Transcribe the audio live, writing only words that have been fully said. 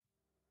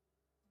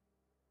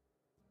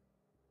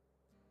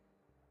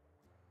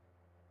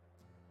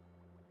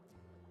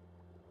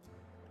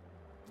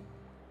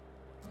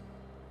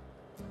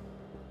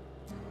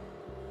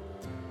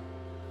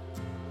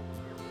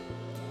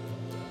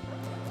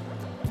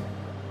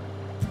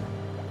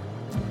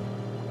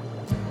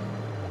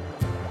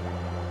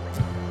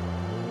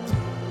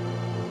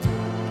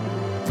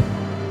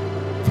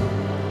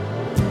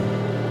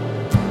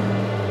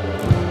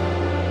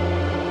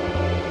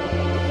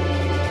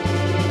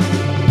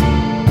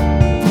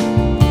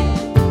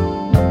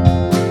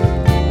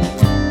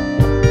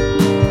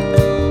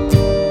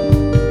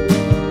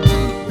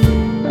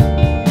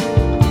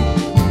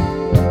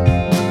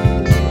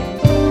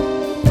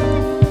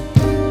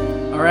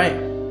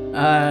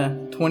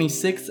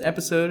26th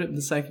episode of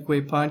the Psychic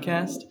Wave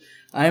podcast.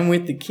 I'm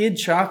with the Kid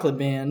Chocolate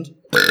Band,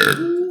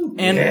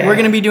 and we're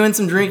going to be doing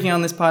some drinking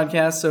on this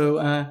podcast,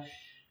 so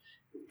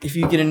if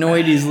you get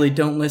annoyed easily,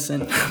 don't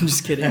listen. I'm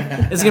just kidding.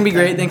 It's going to be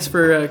great. Thanks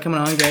for coming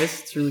on,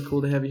 guys. It's really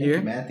cool to have you here.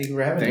 Thank you, man. Thank you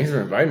for having Thanks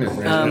for inviting us,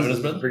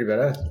 man. That's pretty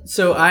badass.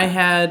 So I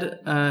had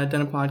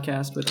done a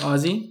podcast with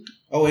Ozzy.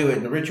 Oh, wait,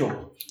 the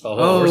ritual.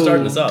 Oh, we're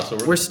starting this off. So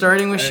we're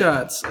starting with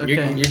shots.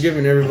 Okay. You're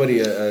giving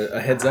everybody a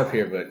heads up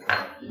here, but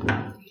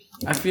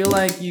I feel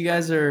like you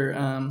guys are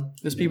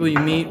those people you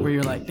meet where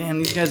you're like, damn,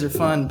 these guys are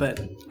fun, but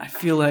I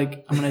feel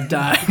like I'm going to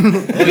die.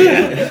 Oh,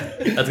 yeah.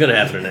 That's going to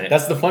happen tonight.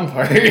 That's the fun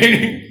part.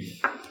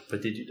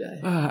 But did you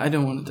die? I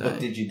don't want to die. But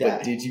did you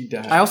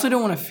die? I also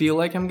don't want to feel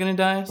like I'm going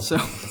to die, so...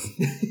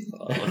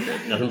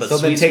 Nothing but so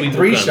sweet, then take sweet 3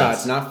 comments.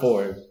 shots, not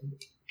 4.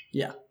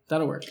 Yeah,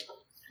 that'll work.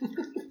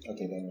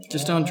 Okay, then.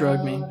 Just don't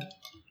drug me.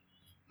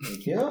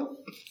 Thank you. I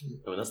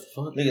mean, that's the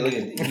fun. Look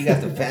at you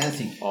got the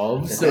fancy. All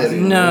of a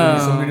sudden, No.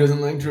 somebody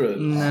doesn't like drugs.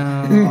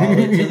 No. All the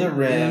way to the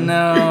rim.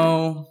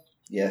 No.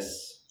 Yes.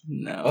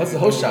 No. Oh, that's the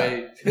whole shot.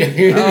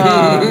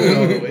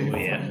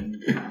 Yeah.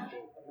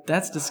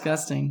 That's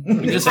disgusting.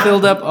 You just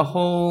filled up a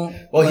whole...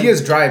 Well, he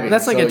is driving.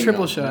 That's like so, a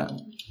triple shot.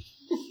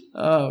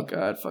 Oh,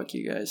 God. Fuck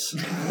you guys.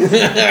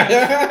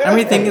 I'm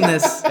rethinking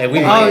this. Hey, you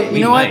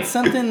know what? might.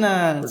 Something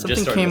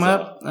just came starting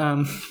up.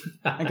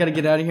 I got to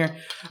get out of here.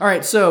 All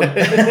right, so...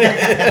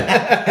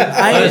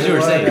 As you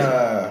were saying.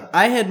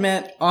 I had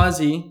met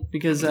Ozzy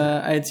because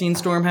I had seen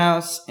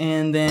Stormhouse,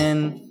 and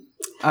then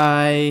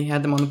I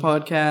had them on the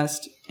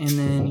podcast, and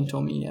then he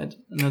told me he had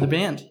another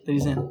band that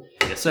he's in.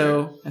 Yes,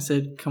 so I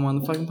said, come on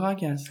the fucking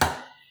podcast.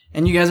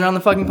 And you guys are on the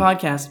fucking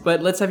podcast.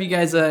 But let's have you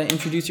guys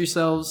introduce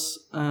yourselves,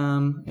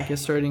 I guess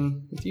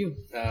starting with you.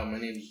 My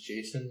name is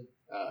Jason,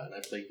 and I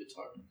play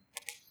guitar.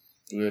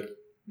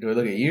 Do I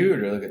look at you or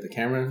do I look at the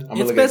camera?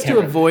 It's best to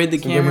avoid the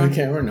camera.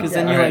 No. Because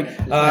then you're like...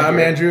 I'm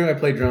Andrew. I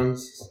play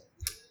drums.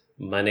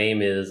 My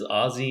name is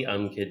Ozzy.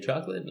 I'm Kid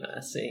Chocolate, and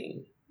I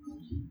sing.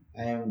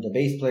 I am the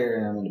bass player,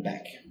 and I'm in the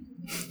back.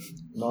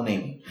 No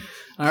name.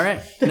 All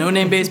right. No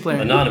name bass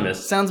player.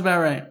 Anonymous. Sounds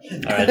about right.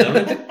 All right,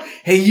 gentlemen.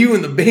 Hey, you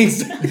in the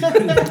bass. To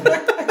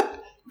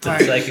the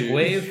Psychic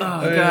Wave. Oh,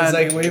 God.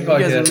 Psychic Wave You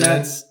guys are podcast,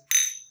 nuts.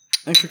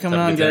 Thanks for coming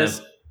on, Good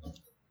guys.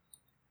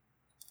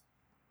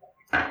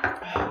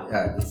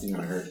 Yeah, this is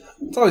gonna hurt.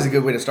 It's always a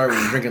good way to start when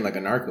you're drinking like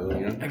a narco,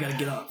 you know? I got to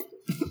get off.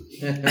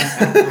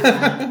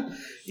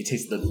 You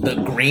taste the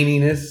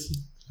graininess.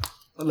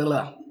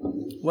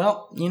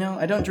 Well,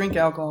 I don't drink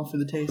alcohol for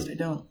the taste. I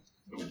don't.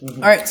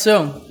 All right,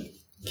 so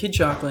Kid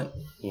Chocolate.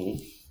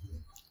 Mm-hmm.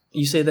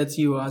 You say that's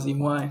you, Ozzy.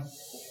 Why?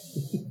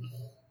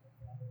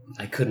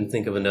 I couldn't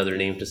think of another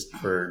name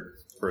for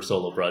a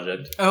solo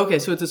project. Oh, okay,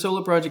 so it's a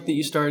solo project that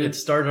you started. It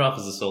started off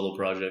as a solo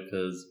project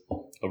because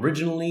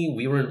originally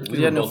we were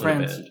had no both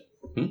friends. in a band.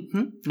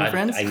 No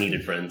friends? I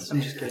needed friends.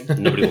 I'm just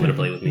kidding. Nobody wanted to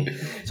play with me.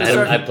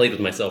 I played with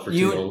myself for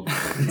too long.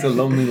 It's a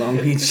lonely Long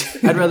Beach.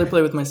 I'd rather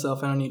play with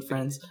myself. I don't need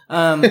friends.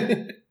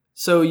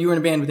 So you were in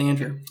a band with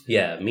Andrew.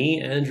 Yeah,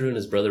 me, Andrew, and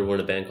his brother were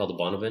in a band called the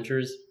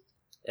Bonaventures.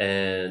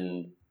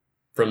 And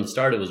from the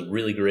start, it was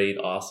really great,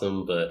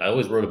 awesome. But I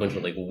always wrote a bunch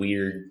of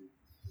weird,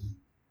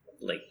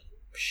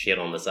 shit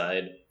on the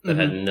side that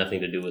had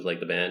nothing to do with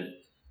the band.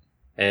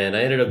 And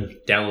I ended up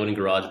downloading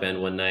GarageBand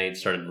one night,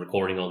 started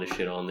recording all this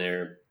shit on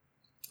there.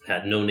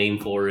 Had no name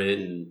for it,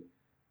 and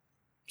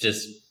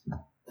just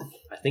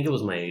I think it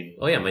was my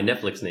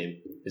Netflix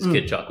name is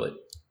Kid Chocolate.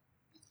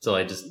 So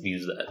I just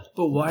used that.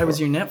 But why was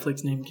your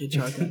Netflix name Kid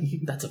Chocolate?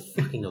 That's a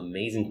fucking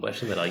amazing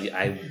question that I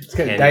It's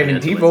kind of diving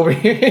deep over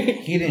here.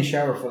 He didn't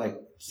shower for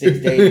 6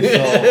 days,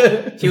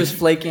 so He was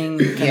flaking,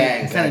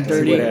 kind of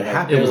dirty, What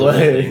happened It was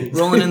was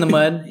rolling in the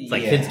mud. It's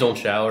like kids don't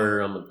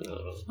shower.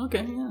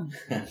 Okay,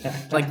 yeah.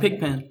 Like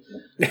Pigpen.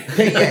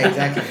 yeah,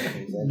 exactly.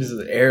 just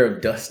an air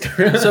of dust.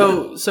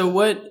 So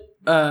what,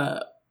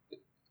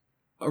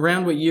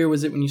 around what year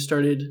was it when you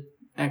started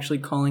actually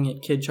calling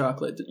it Kid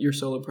Chocolate, your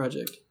solo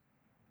project?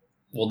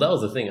 Well, that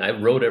was the thing. I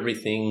wrote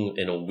everything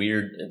in a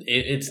weird...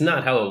 It's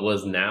not how it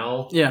was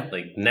now. Yeah.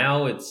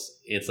 Now it's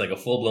like a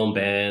full-blown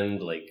band,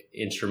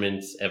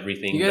 instruments,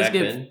 everything. You guys Back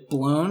get then,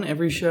 blown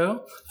every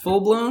show?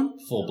 Full blown?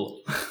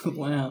 full-blown.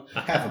 Wow.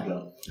 Half a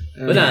blow.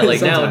 But not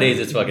Sometimes. nowadays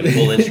it's fucking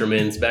full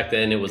instruments. Back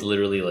then it was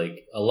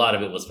literally a lot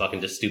of it was fucking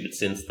just stupid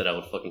synths that I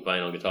would fucking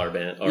find on Guitar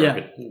Band or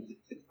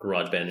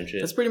Garage Band and shit.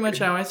 That's pretty much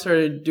how I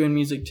started doing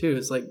music too.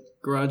 It's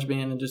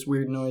GarageBand and just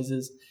weird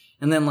noises.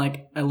 And then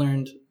I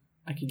learned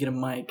I could get a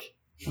mic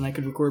and I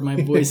could record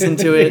my voice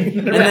into it.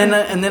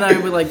 And then I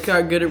would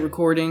got good at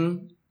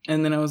recording.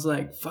 And then I was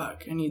like,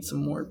 fuck, I need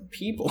some more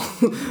people.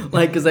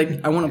 Because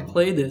I want to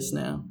play this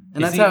now.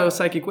 And that's how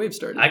Psychic Wave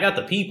started. I got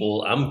the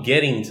people. I'm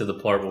getting to the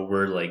part where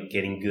we're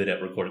getting good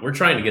at recording. We're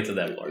trying to get to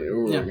that part.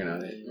 We're working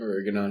on it.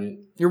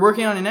 You're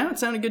working on it now? It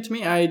sounded good to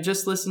me. I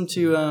just listened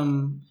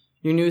to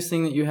your newest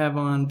thing that you have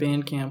on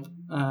Bandcamp.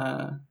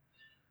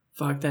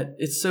 Fuck that.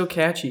 It's so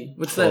catchy.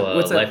 What's that?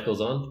 Life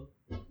Goes On?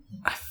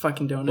 I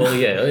fucking don't know. Well,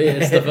 yeah,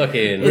 it's the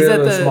fucking... Is that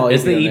the...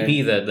 It's the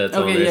EP that's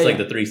on there. Yeah, It's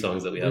the 3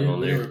 songs that we have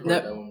on there.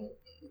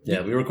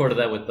 Yeah, we recorded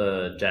that with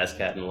Jazz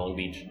Cat in Long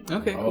Beach.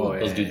 Okay, cool. Oh, yeah.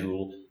 Those dudes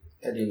rule.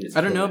 That dude is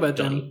I don't know cool. about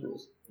them. Johnny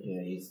rules.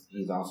 Yeah,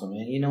 he's awesome,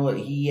 man. You know what?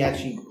 He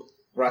actually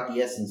brought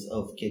the essence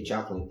of Kid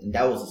Chocolate, and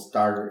that was a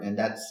starter, and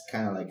that's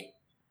kind of like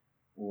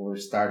we're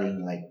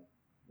starting like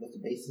what's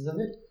the basis of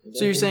it?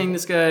 So you're saying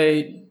this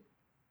guy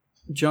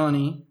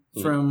Johnny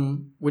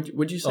from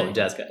what'd you say? Oh,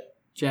 Jazz Cat.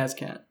 Jazz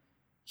Cat.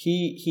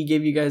 He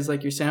gave you guys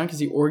like your sound because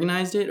he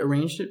organized it,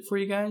 arranged it for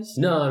you guys.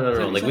 No.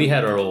 what Like you're we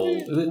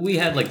saying? had we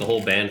had like the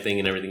whole band thing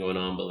and everything going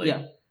on, but like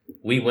Yeah.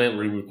 we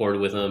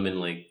recorded with him, and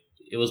like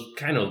it was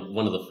kind of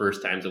one of the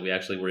first times that we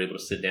actually were able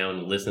to sit down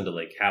and listen to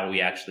like how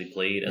we actually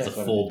played as a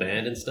full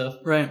band and stuff.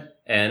 Right.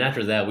 And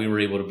after that, we were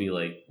able to be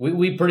like,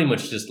 we pretty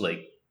much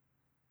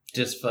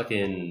just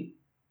fucking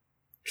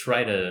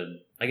try to,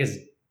 I guess,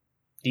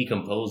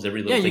 decompose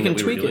every little Yeah, thing you can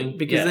that we tweak were doing. it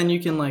because then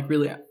you can like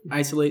really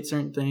isolate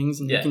certain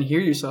things and you can hear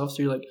yourself.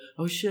 So you're like,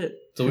 oh shit.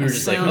 So we were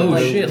just like, sound oh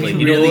like shit, like,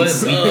 you really know what?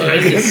 suck. We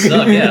kind of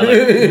suck. Yeah,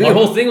 like, our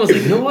whole thing was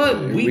like, you know what?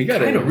 We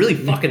kind of really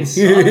fucking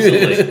suck. So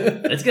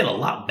like, let's get a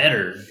lot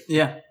better.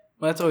 Yeah.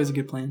 Well, that's always a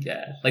good plan.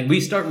 Yeah. Like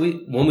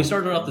when we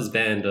started off this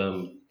band,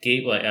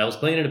 Gabe, like I was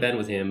playing in a band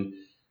with him.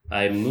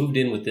 I moved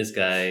in with this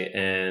guy,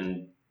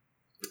 and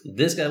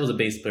this guy was a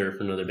bass player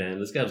for another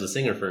band. This guy was a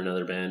singer for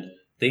another band.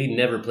 They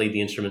never played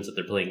the instruments that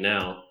they're playing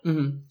now.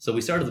 Mm-hmm. So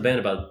we started the band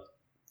about,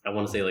 I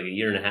want to say like a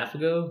year and a half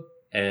ago.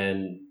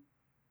 And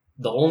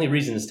the only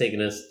reason it's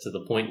taken us to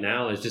the point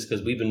now is just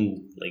because we've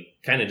been like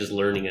kind of just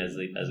learning as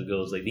it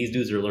goes. Like these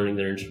dudes are learning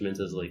their instruments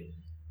as like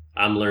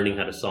I'm learning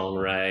how to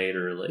songwrite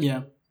or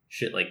like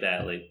shit like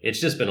that. Like it's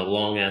just been a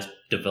long ass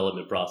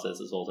development process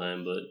this whole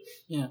time. But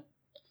yeah,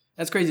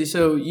 that's crazy.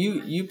 So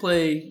you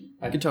play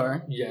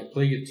guitar. Yeah, I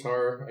play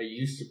guitar. I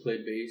used to play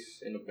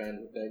bass in a band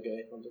with that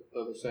guy on the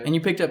other side. And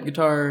you picked up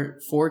guitar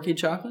for Kid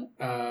Chocolate?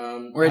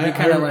 Or have you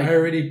kinda like- I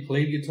already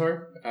played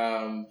guitar,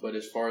 but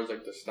as far as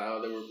like the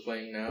style that we're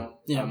playing now,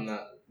 I'm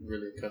not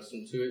really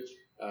accustomed to it.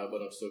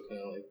 But I'm still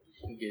kind of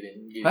like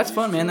getting That's used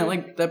fun, to man.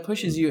 it. That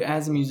pushes you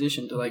as a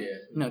musician to like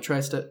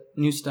try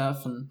new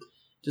stuff and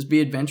just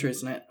be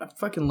adventurous. And I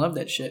fucking love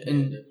that shit.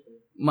 And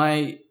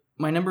my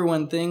number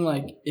one thing,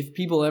 like if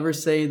people ever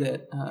say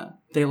that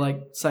they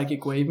like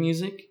psychic wave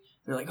music,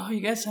 they're like, oh, you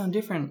guys sound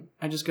different.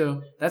 I just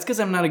go, that's because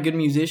I'm not a good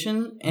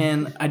musician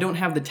and I don't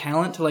have the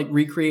talent to like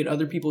recreate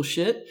other people's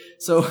shit.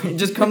 So it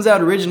just comes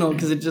out original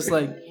because it just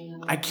like,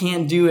 I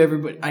can't do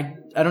everybody.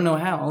 I don't know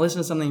how. I'll listen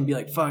to something and be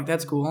like, fuck,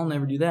 that's cool. I'll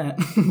never do that.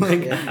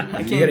 Like,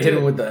 I can't You gotta hit do him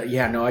it. with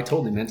the, no, I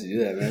totally meant to do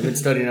that, man. I've been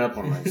studying up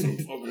on like some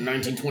fucking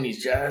 1920s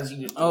jazz.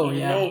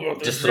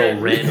 just throw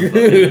random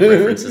fucking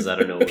references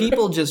out of nowhere.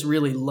 People just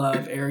really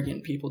love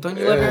arrogant people. Don't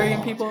you love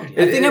arrogant people? I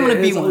think I'm going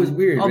to be It's one. always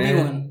weird, I'll be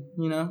man. one,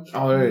 you know?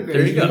 Oh, right.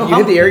 There you go. You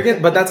hit the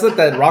arrogant, but that's like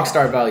that rock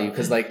star value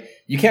because like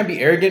you can't be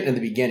arrogant in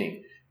the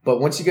beginning. But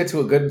once you get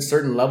to a good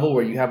certain level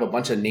where you have a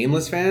bunch of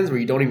nameless fans where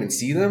you don't even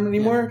see them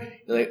anymore,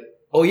 you're like,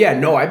 oh yeah,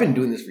 no, I've been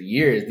doing this for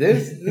years.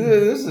 This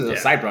is a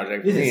side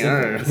project for me.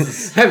 I don't know.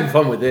 Having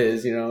fun with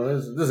this, you know.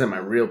 This isn't my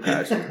real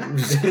passion.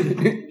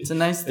 It's a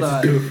nice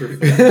thought.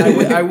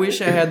 I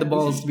wish I had the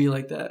balls to be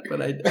like that,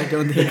 but I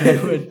don't think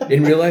I would.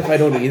 In real life, I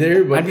don't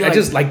either. But I'd be I like-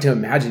 just like to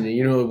imagine it.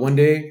 You know, one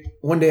day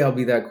I'll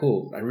be that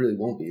cool. I really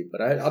won't be, but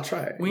I'll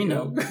try. We you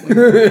know.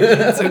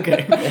 That's It's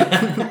okay.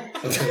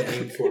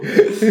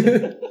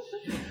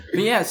 But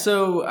yeah,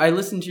 so I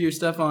listened to your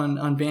stuff on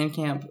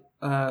Bandcamp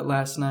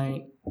last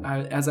night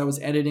as I was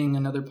editing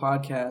another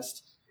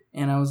podcast,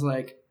 and I was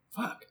like,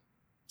 fuck,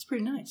 it's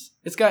pretty nice.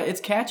 It's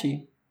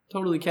catchy,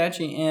 totally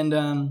catchy, and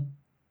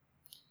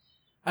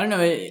I don't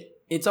know,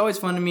 it's always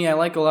fun to me. I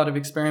like a lot of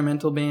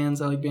experimental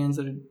bands. I like bands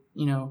that are,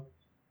 you know,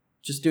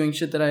 just doing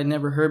shit that I had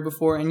never heard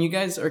before, and you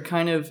guys are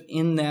kind of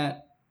in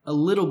that a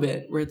little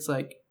bit, where it's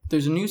like,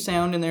 there's a new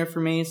sound in there for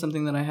me,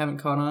 something that I haven't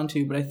caught on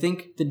to, but I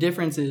think the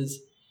difference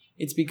is,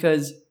 it's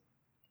because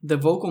the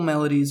vocal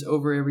melodies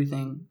over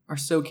everything are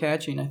so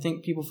catchy, and I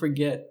think people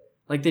forget.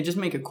 Like, they just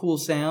make a cool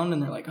sound,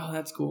 and they're like, oh,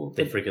 that's cool.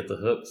 They forget the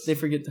hooks. They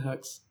forget the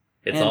hooks.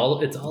 It's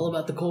all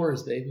about the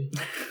chorus, baby.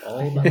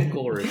 All about the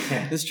chorus.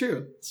 It's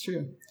true. It's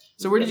true.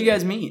 So where did you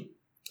guys meet?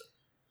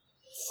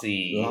 Let's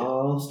see.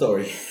 Long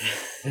story.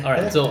 All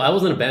right, so I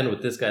was in a band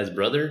with this guy's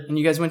brother, And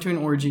you guys went to an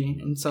orgy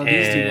and saw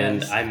these two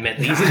and guys. I met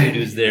these two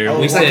dudes there. I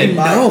We was walking said,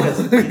 by no.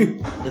 because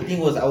the thing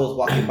was, I was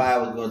walking by, I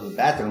was going to the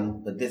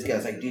bathroom, but this guy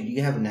was like, dude, do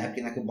you have a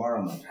napkin I can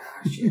borrow? I'm like,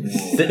 shit.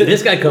 whoa.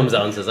 this guy comes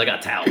out and says, I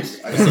got towels.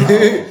 I got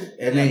towels.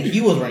 And then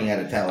he was running out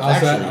of towels, I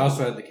actually.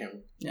 also had the camera.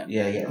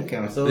 Yeah,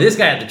 okay. So This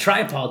guy had the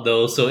tripod,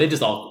 though, so it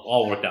just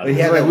all worked out. But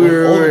yeah, like that we was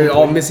were old.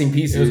 all missing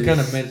pieces. It was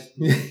kind of meant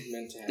to happen.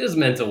 It was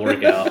meant to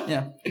work out.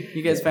 Yeah.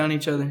 You guys found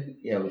each other.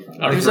 Yeah, we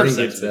found Our it. first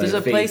sex There's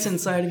a faith. place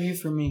inside of you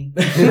for me.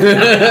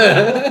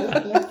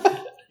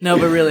 No,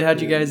 but really,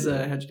 how'd you guys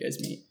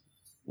meet?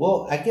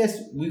 Well, I guess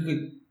we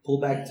could pull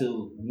back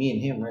to me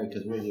and him, right?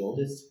 Because we're the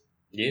oldest.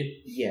 Yeah.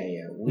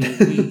 Yeah.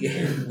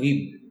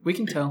 We We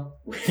can tell.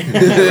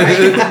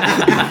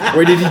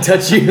 Where did he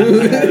touch you?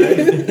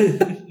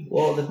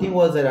 Well, the thing thing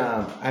was that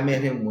I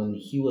met him when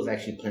he was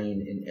actually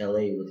playing in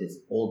LA with his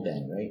old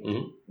band, right?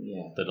 Mm-hmm.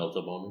 Yeah. The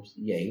Delta Bombers.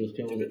 Yeah, he was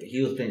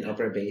playing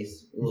upright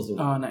bass. It was the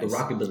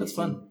rockabilly That's scene.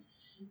 fun.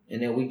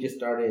 And then we just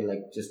started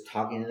like just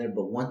talking in there.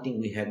 But one thing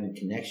we had in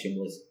connection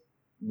was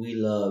we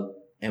love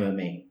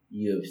MMA,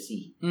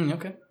 UFC.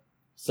 Okay.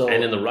 So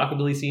and in the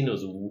rockabilly scene, it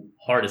was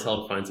hard as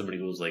hell to find somebody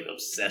who was like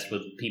obsessed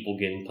with people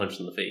getting punched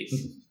in the face.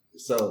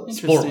 So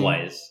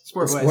Sport-wise.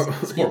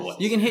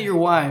 You can hit your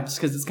wives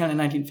because it's kind of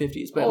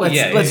 1950s, but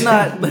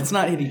let's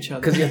not hit each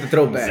other because you have to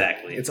throw back.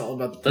 Exactly. It's all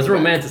about the let's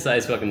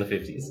romanticize fucking the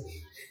 50s.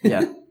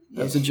 Yeah,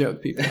 that was a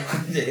joke, people.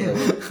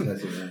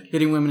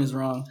 Hitting women is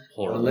wrong.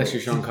 Horrible. Unless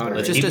you're Sean Connery.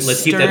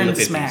 Let's keep that in the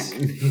 50s. Smack.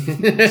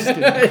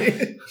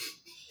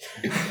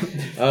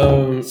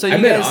 So I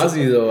met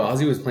Ozzy though.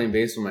 Ozzy was playing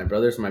bass with my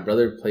brother, so my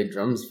brother played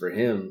drums for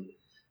him.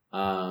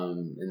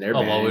 In their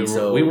band.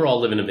 Well, we were all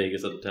living in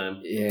Vegas at the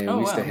time. Yeah,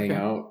 we used to hang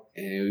out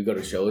and we'd go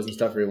to shows and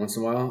stuff every once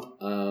in a while.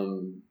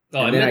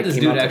 I met this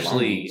dude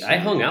actually. I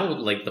hung out with,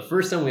 like, the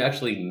first time we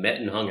actually met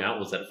and hung out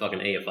was at a fucking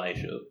AFI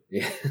show.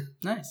 Yeah.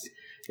 Nice.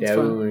 That's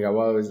fun. When we got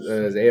it was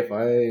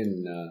AFI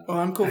and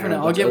I'm cool for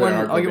now. I'll get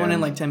one in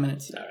like 10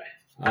 minutes. All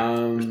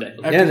right.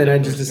 And then I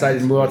just decided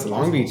to move out to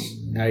Long Beach.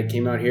 I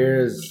came out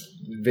here as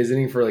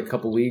visiting for like a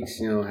couple weeks,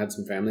 had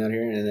some family out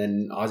here, and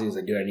then Ozzy was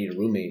like, dude, I need a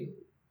roommate.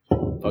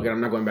 Okay,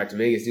 I'm not going back to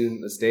Vegas, dude.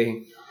 Let's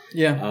stay.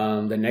 Yeah.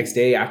 The next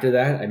day after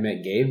that, I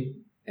met Gabe,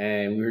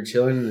 and we were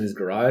chilling in his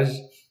garage.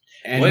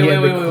 And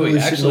wait.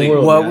 Actually,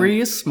 what were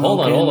you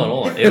smoking? Hold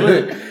on.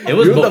 It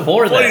was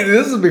before that.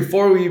 This is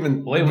before we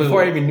even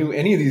before I even knew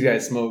any of these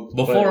guys smoked.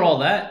 Before all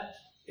that,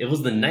 it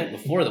was the night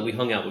before that we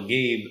hung out with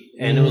Gabe,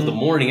 and it was the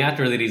morning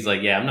after that he's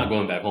like, "Yeah, I'm not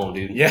going back home,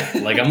 dude. Yeah,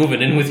 like I'm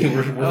moving in with you.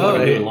 We're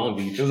fucking doing Long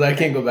Beach." It was like, I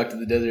can't go back to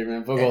the desert,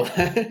 man. Fuck all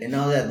that. And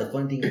all that. The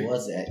fun thing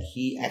was that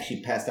he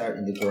actually passed out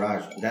in the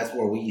garage. That's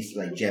where we used to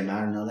like jam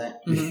out and all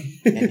that.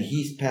 Mm-hmm. And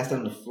he's passed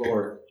on the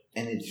floor,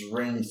 and it's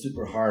raining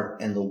super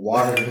hard, and the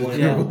water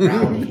going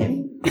around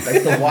him.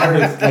 Like the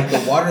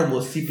water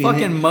was seeping in.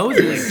 Fucking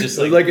Moses. Just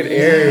like an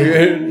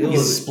air. He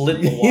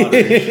split the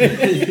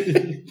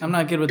water. I'm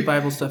not good with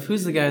Bible stuff.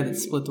 Who's the guy that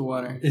split the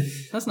water?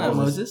 That's not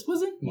Moses,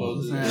 was it?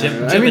 Moses.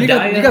 I mean, you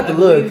got the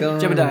look.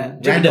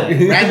 Jebediah. Randall.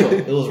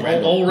 It was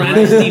Randall. Old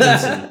Randall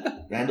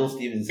Stevenson. Randall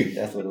Stevenson.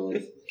 That's what it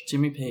was.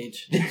 Jimmy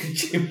Page.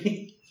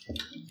 Jimmy.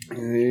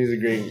 He's a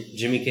great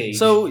Jimmy Cage.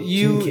 So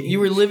you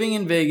were living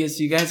in Vegas.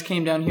 You guys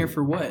came down here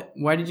for what?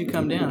 Why did you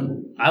come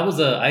down?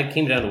 I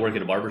came down to work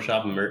at a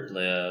barbershop,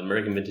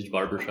 American Vintage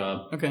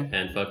Barbershop. Okay.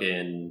 And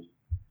fucking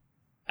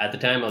at the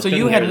time I was. So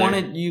you had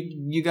wanted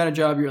you got a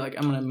job. You're like,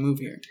 I'm gonna move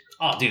here.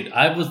 Oh, dude,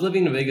 I was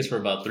living in Vegas for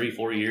about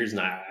 3-4 years,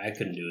 and I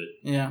couldn't do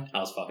it. Yeah. I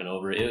was fucking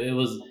over it. It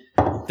was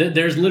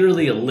there's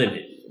literally a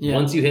limit. Yeah.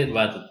 Once you hit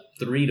about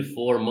the 3 to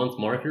 4 month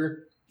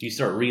marker, you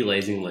start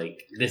realizing,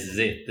 like, this is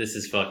it. This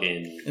is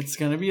fucking... It's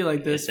going to be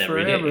like this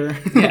forever.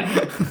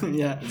 Yeah.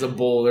 Yeah. It's a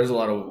bowl. There's a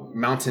lot of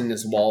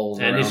mountainous walls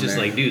and it's just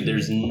there. like, dude,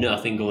 there's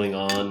nothing going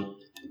on.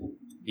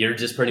 You're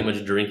just pretty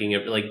much drinking.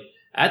 Like,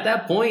 at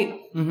that point,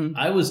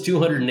 I was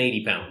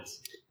 280 pounds.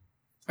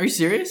 Are you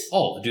serious?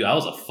 Oh, dude, I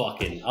was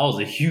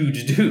a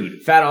huge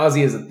dude. Fat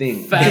Ozzy is a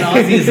thing. Fat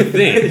Ozzy is a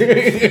thing.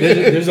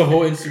 There's a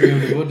whole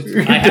Instagram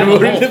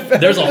devoted to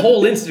There's a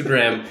whole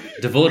Instagram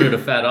devoted to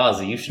Fat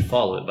Ozzy. You should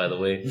follow it, by the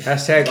way.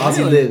 Hashtag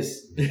Ozzy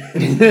lives.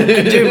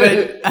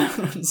 Dude,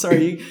 but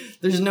sorry,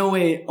 there's no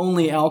way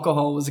only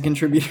alcohol was a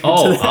contributor to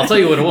that. I'll tell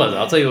you what it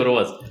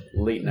was.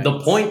 Late nights. The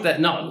point that,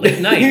 no,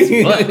 late nights,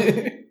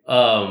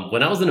 but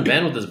when I was in a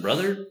band with his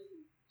brother,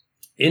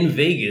 in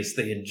Vegas,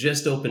 they had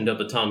just opened up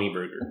a Tommy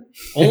Burger.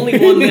 Only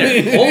one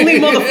there. Only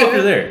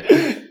motherfucker there.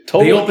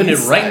 They opened it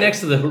right next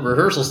to the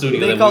rehearsal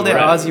studio. They called it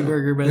Ozzy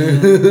Burger, but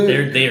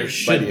there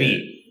should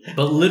be.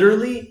 But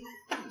literally,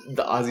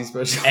 the Ozzy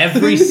special.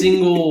 Every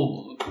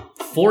single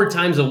 4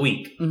 times a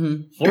week.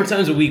 4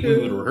 times a week, we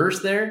would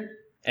rehearse there.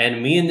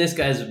 And me and this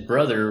guy's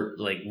brother,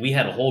 like, we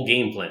had a whole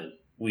game plan.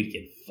 We'd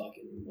get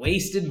fucking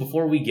wasted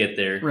before we get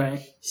there.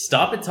 Right.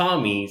 Stop at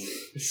Tommy's,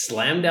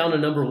 slam down a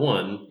number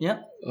 1.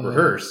 Yep.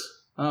 Rehearse.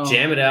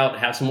 Jam it out,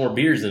 have some more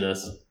beers in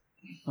us.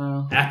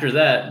 After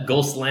that,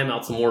 go slam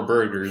out some more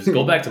burgers,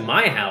 go back to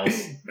my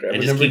house,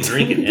 and just keep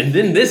drinking. And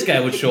then this guy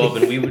would show up,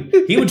 and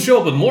he would show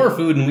up with more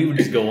food, and we would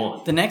just go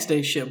on. The next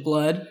day, shit,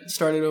 blood,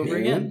 started over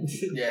again.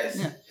 Yes.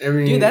 Yeah.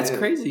 Dude, that's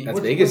crazy. That's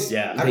Vegas.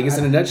 Yeah. Vegas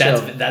in a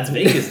nutshell. That's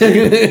Vegas,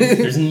 dude.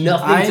 There's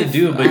nothing to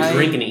do but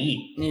drink and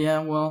eat. Yeah,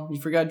 well, you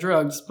forgot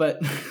drugs, but...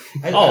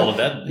 I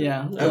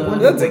wonder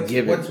that's a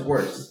given. What's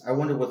worse? I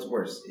wonder what's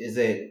worse. Is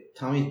it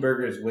Tommy's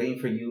Burgers waiting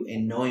for you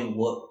and knowing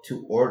what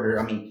to order?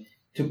 I mean,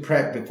 to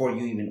prep before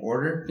you even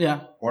order?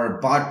 Yeah. Or a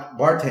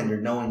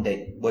bartender knowing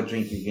that what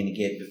drink you're going to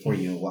get before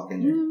you even walk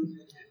in there?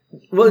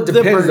 Well, it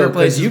depends though,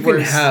 place because you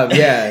can have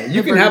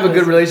you can have a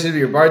good relationship with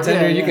your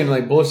bartender. You can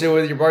like bullshit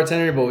with your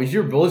bartender, but if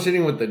you're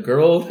bullshitting with the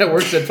girl that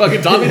works at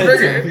fucking Tommy's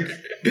Burger,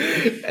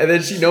 And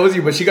then she knows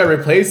you, but she got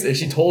replaced, and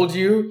she told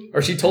you,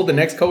 or she told the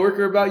next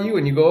coworker about you,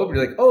 and you go up,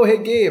 you're like, oh,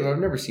 hey, Gabe, I've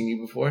never seen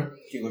you before.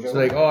 She's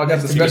like, oh, I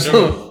got the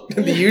special,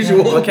 the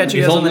usual. I'll catch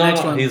you guys on the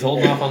next one. He's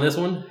holding off on this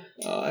one?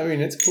 I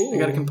mean, it's cool. I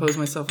gotta compose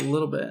myself a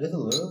little bit. Just a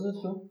little bit,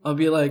 though. I'll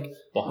be like,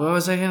 what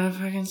was I gonna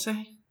fucking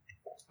say?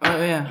 Oh,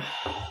 yeah.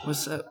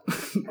 What's up?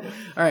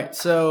 All right,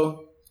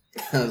 so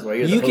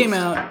you came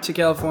out to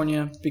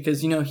California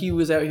because, you know, he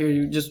was out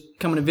here just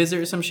coming to visit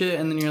or some shit,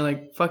 and then you're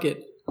like, fuck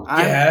it.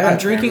 I'm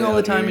drinking all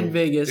the time in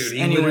Vegas. Dude,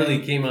 he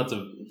literally came out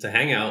to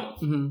hang out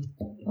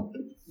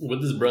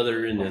with his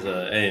brother and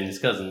his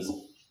cousins.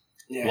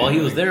 Yeah, while he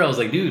was there, I was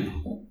like, dude,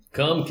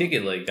 come kick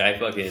it. Like,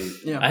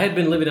 I had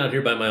been living out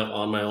here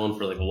on my own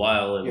for like a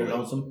while. And you're like,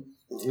 lonesome?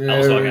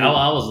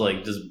 I was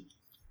like just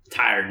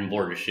tired and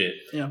bored as shit.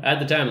 Yeah. At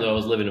the time, though, I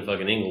was living in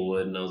fucking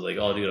Inglewood, and I was like,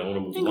 oh, dude, I want to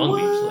move to Long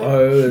Beach. Like,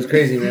 oh, it was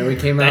crazy, man. We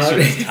came out. That shit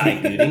was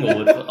tight, dude.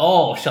 Inglewood.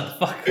 Oh, shut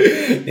the fuck up.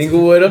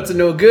 Inglewood up to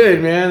no good,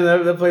 man.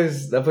 That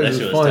place was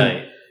fun.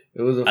 Tight.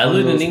 It was a fun I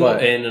lived in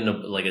Inglewood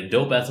in a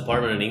dope ass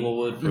apartment in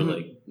Inglewood for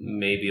like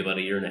maybe about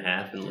a year and a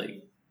half, and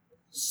like.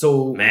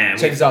 So man,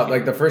 check this out.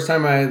 Like the first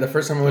time I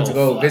went to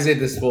go visit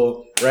this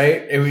fool,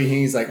 right? And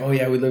he's like, oh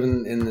yeah, we live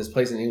in this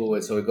place in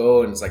Inglewood. So we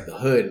go, and it's like the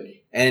hood.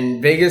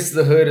 And Vegas,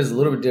 the hood is a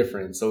little bit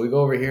different. So we go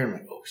over here, and I'm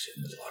like, oh shit,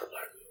 there's a lot of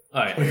black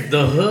people. All right,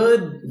 the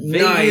hood,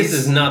 Vegas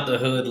is not the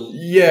hood.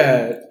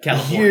 Yeah,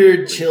 California.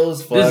 Here, chill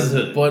as fuck, this is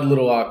hood. But a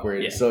little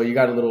awkward. Yeah. So you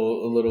got a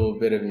little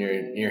bit of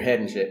in your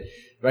head and shit.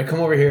 But I come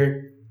over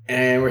here,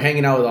 and we're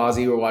hanging out with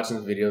Ozzy. We're watching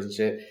some videos and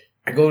shit.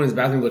 I go in his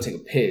bathroom, go take a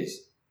piss,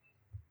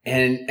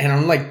 and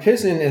I'm like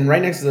pissing, and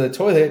right next to the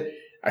toilet,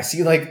 I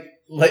see like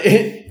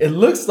it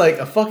looks like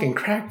a fucking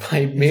crack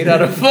pipe made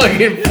out of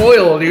fucking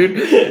foil,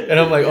 dude. And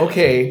I'm like,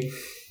 okay,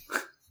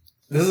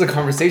 this is a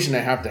conversation I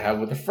have to have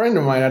with a friend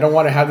of mine. I don't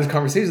want to have this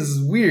conversation. This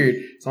is weird.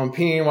 So I'm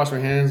peeing, wash my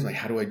hands. I'm like,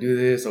 how do I do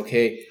this?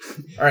 Okay.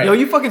 All right. Yo,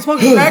 you fucking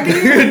smoking crack?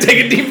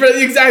 Take a deep breath.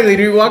 Exactly,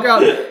 dude. Walk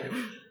out.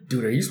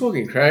 Dude, are you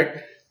smoking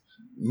crack?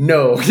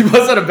 No. He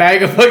busts out a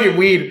bag of fucking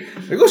weed.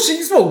 Like, oh shit,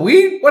 you smoke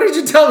weed? Why didn't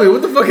you tell me?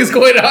 What the fuck is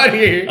going on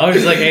here? I was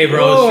just like, hey,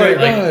 bro, straight,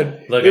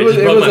 like, look, it was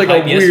like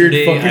a weird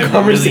yesterday. fucking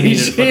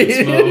conversation. Really needed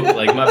to fucking smoke.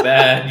 Like, my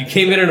bad. You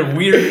came in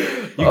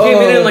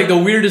like the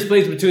weirdest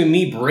place between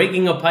me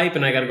breaking a pipe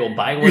and I gotta go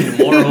buy one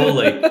tomorrow.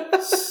 Like,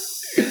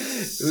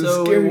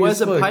 so it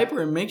was a pipe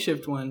or a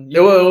makeshift one? It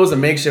was a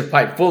makeshift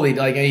pipe, fully.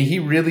 Like, he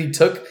really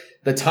took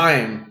the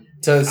time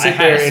to sit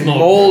there and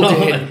mold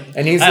it.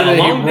 And he said that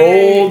he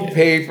rolled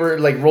paper,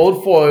 like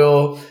rolled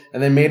foil,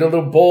 and then made a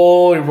little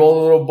bowl. He rolled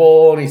a little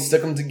bowl and he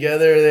stuck them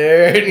together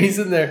there. And he's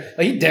in there.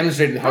 Like, he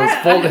demonstrated how he's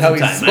folded, how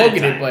he's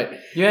smoking it. But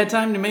you had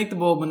time to make the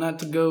bowl, but not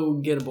to go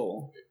get a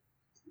bowl.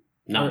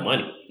 Not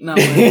money. Not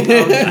money.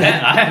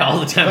 I had all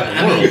the time in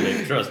the world,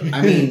 man. Trust me.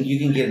 I mean, you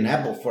can get an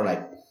apple for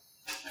like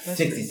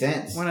 60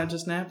 cents. Why not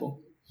just an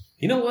apple?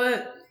 You know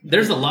what?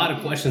 There's a lot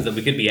of questions that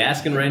we could be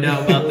asking right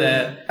now about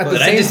that,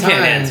 but I just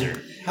can't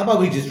answer. How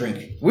about we just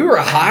drink? We were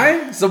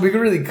high, so we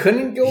really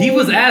couldn't go. He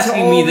was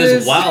asking me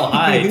this while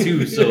high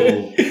too,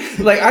 so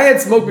like I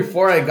had smoked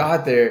before I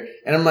got there,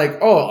 and I'm like,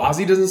 oh,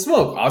 Ozzy doesn't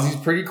smoke. Ozzy's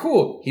pretty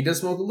cool. He does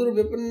smoke a little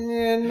bit, but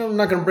man, I'm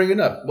not gonna bring it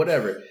up.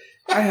 Whatever.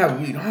 I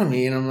have weed on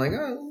me, and I'm like,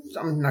 oh,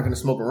 I'm not gonna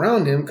smoke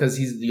around him because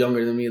he's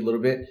younger than me a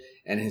little bit.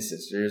 And his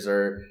sisters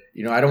are,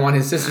 I don't want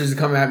his sisters to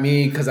come at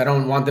me because I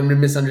don't want them to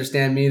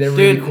misunderstand me. They're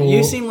really cool.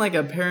 You seem like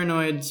a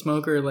paranoid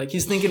smoker. Like,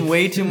 he's thinking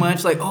way too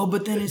much. Like, oh,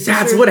 but then his sister...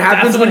 That's what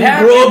happens when you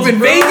grow up in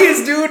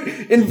Vegas,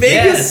 dude. In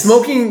Vegas,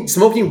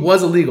 smoking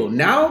was illegal.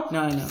 Now,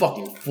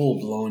 fucking full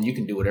blown. You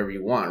can do whatever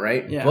you want,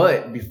 right? Yeah.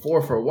 But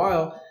before, for a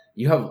while,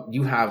 you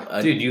have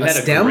a dude. You a had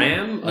stem? a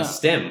gram, a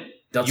stem.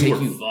 They'll you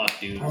take you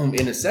fucked, dude. home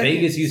in a second.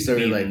 Vegas used to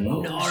be like,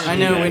 I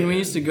know when we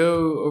used to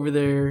go over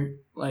there.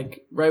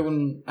 Like, right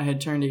when I had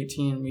turned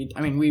 18,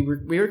 we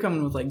were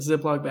coming with, like,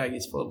 Ziploc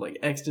baggies full of, like,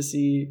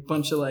 ecstasy,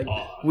 bunch of, like,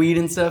 weed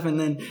and stuff, and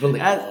then,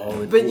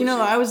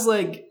 I was,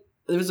 like,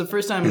 it was the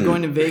first time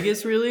going to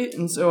Vegas, really,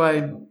 and so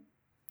I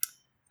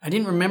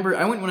didn't remember,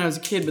 I went when I was a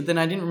kid, but then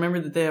I didn't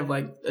remember that they have,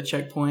 like, a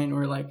checkpoint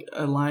or, like,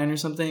 a line or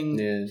something,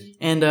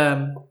 and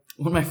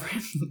one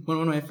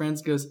of my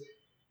friends goes,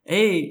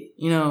 hey,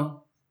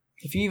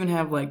 if you even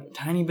have, like, a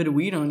tiny bit of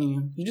weed on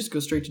you, you just go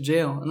straight to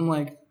jail, and I'm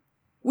like,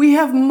 we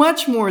have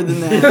much more than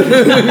that.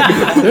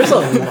 There's a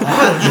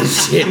lot of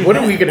this shit. What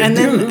are we going to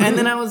do? And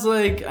then I was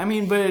like,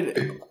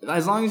 but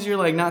as long as you're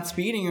like not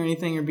speeding or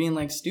anything or being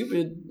like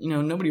stupid,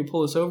 nobody will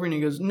pull us over. And he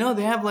goes, no,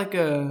 they have like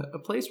a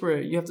place where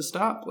you have to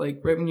stop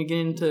like right when you get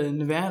into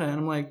Nevada.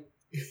 And I'm like,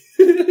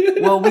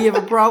 well, we have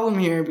a problem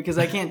here because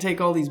I can't take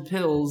all these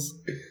pills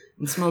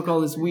and smoke all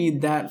this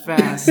weed that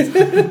fast.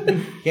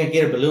 Can't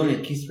get a balloon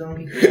and kiss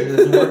around you? It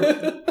doesn't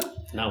work?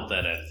 Not with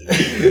that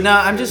attitude. No,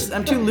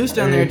 I'm too loose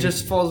down there. It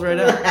just falls right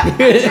out.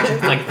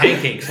 It's like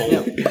pancakes.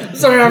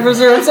 Sorry,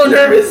 officer. I'm so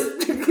nervous.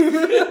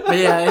 But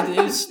yeah,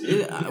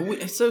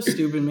 it's so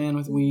stupid, man,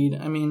 with weed.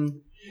 I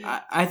mean,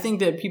 I think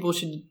that people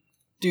should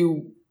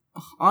do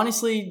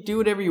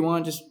whatever you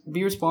want. Just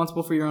be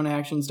responsible for your own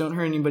actions. Don't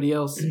hurt anybody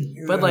else.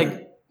 But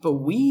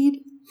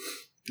weed?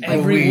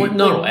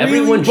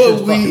 Everyone should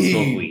fucking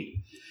smoke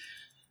weed.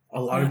 a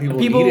lot of people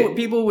need it.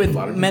 People with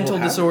mental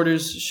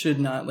disorders should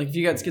not. Like if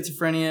you got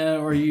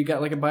schizophrenia or you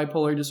got like a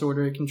bipolar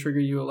disorder, it can trigger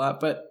you a lot.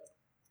 But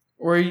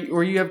or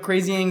you have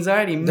crazy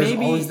anxiety.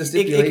 Maybe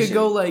it could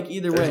go like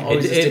either way.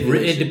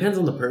 It depends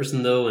on the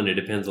person though, and it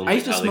depends on. I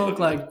used to smoke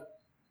like.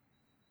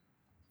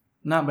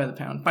 Not by the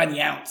pound, by the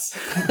ounce.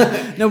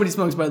 Nobody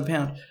smokes by the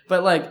pound,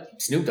 but like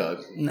Snoop Dogg.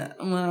 Nah,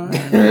 well,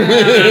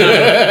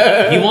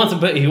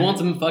 He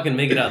wants him fucking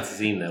make it out to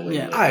seem that way.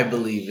 Yeah, I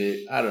believe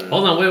it. I don't know.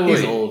 Hold on, wait.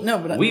 He's old. No,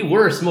 but we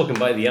were smoking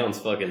by the ounce,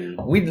 fucking.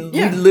 We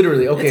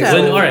literally okay.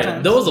 All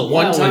right, there was a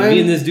one time when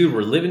me and this dude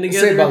were living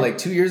together. Say about like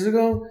 2 years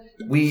ago,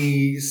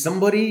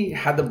 somebody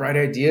had the bright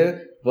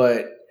idea,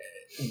 but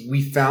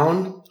we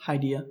found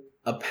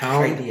a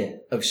pound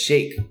of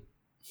shake,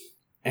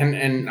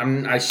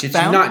 and I shit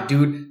you not,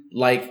 dude.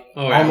 Like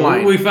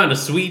online, we found a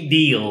sweet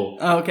deal.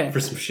 Oh, okay.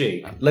 For some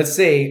shake. Let's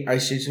say I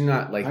shit you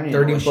not, like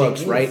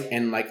 $30, right?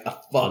 And like a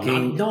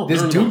fucking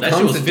this dude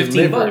comes to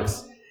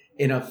 $15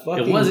 in a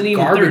fucking. It wasn't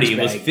even 30.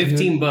 It was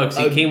 $15.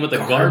 He came with a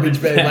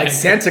garbage bag, like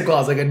Santa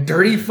Claus, like a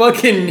dirty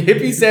fucking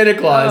hippie Santa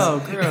Claus. Oh,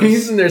 gross. And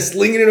he's in there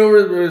slinging it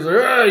over. He's like,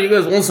 "Oh, you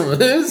guys want some of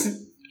this?"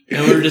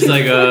 And we were just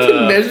like,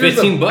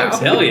 $15.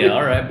 Hell yeah!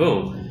 All right,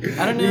 boom.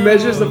 I don't know. He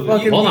measures the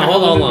fucking. Hold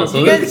on.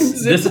 So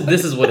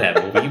this is what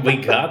happened. We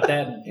got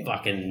that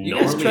fucking. You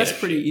guys trust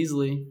pretty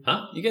easily,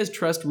 huh? You guys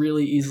trust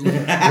really easily.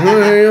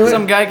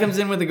 Some guy comes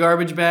in with a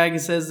garbage bag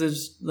and says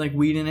there's like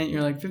weed in it.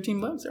 You're like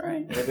 $15, all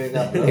right.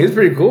 He was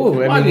pretty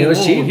cool. I mean, it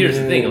was cheap. Here's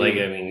the thing, like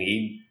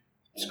he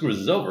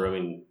screws us over. I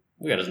mean,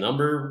 we got his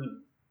number.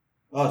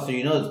 Oh, so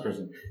you know this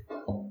person.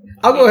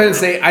 I'll go ahead and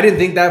say I didn't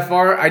think that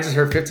far. I just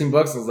heard $15.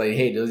 I was like,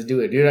 hey, let's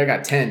do it, dude. I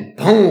got 10.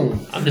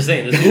 Boom. I'm just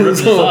saying, this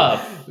rips us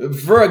off.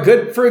 For a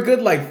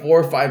good like 4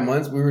 or 5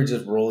 months, we were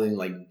just rolling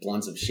like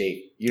blunts of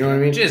shake. You know what I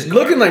mean? Just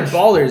looking like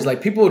ballers.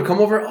 Like people would come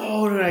over.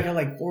 Oh, dude, I got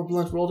like 4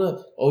 blunts rolled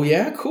up. Oh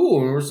yeah,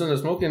 cool. And we're sitting there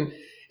smoking, and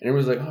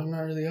everyone's like, oh, I'm not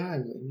really high.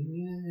 I'm like,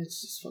 yeah,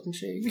 it's just fucking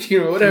shake.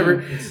 You know,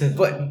 whatever.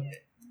 But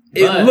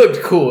it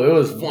looked cool. It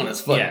was fun as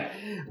fuck. Yeah.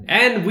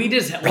 And we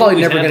just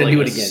probably never gonna like do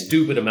it again.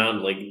 Stupid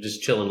amount, like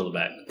just chilling in the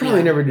back.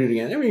 Probably never do it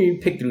again. I mean, you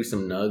pick through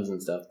some nugs and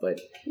stuff,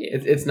 but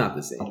it's not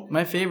the same.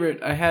 My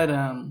favorite, I had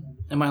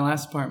in my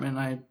last apartment,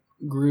 I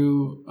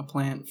grew a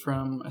plant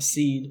from a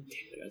seed,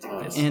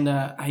 and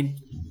I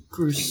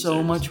grew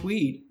so much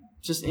weed.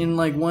 Just in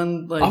like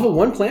one like off of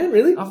one plant,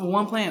 really? Off of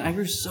one plant, I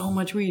grew so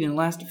much weed and it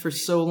lasted for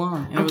so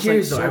long. And I'm it was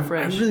curious, like so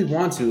fresh. I really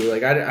want to.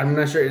 Like, I'm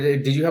not sure.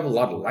 Did you have a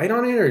lot of light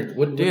on it, or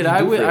what? Dude,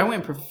 I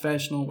went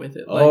professional with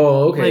it. Like,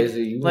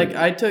 okay. Like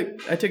I took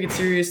it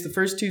serious. The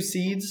first 2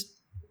 seeds,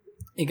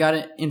 it got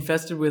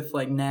infested with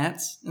like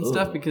gnats and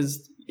stuff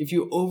because if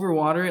you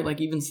overwater it, like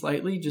even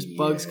slightly, just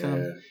bugs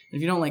come.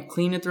 If you don't like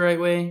clean it the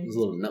right way, those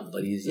little nut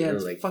buddies,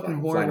 it's like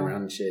fucking horrible. flying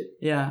around and shit.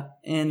 Yeah,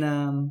 and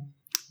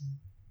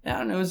I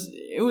don't know.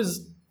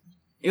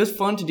 It was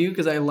fun to do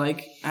because I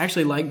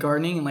actually like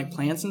gardening and like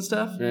plants and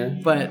stuff. Yeah.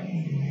 But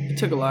it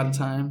took a lot of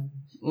time,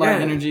 a lot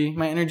of energy.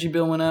 My energy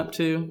bill went up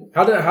too.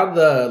 How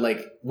the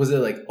like was it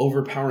like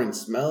overpowering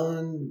smell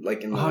and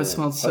like in the it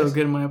smelled so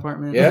good in my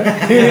apartment.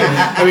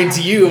 Yeah. I mean,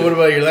 to you, what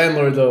about your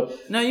landlord though?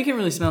 No, you can't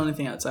really smell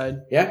anything outside.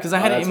 Yeah, because I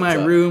had it in my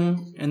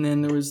room, and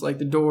then there was like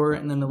the door,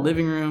 and then the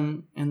living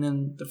room, and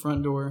then the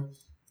front door.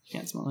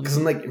 Can't smell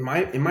anything. Because like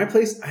in my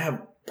place, I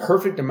have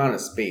perfect amount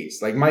of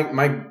space. Like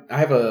I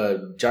have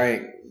a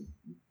giant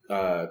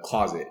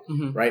closet,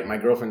 right? My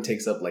girlfriend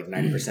takes up like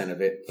 90%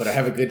 of it, but I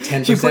have a good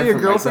 10%. You put your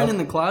girlfriend in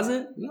the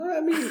closet? No,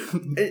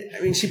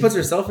 I mean, she puts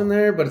herself in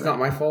there, but it's not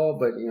my fault.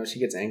 But you know, she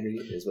gets angry.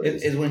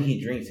 It's when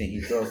he drinks and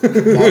he throws.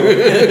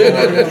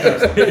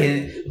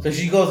 So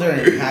she goes there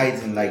and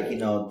hides and like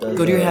does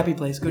go to your happy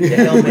place. Go to your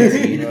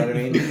helmet. You know what I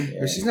mean?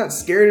 Yeah. She's not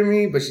scared of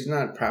me, but she's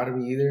not proud of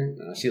me either.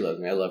 No, she loves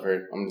me. I love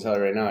her. I'm gonna tell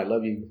her right now. I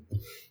love you.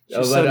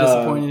 She's so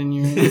disappointed in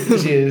you.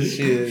 She is.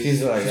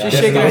 She's like, she's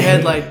shaking her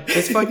head like,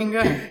 this fucking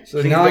guy.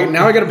 So now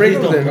I gotta break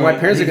up with him. My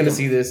parents are gonna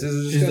see this. This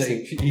is disgusting.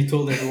 Like, you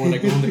told everyone to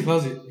go in the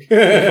closet. But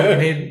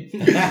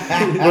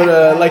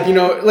like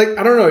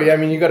I don't know. Yeah, I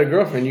mean, you got a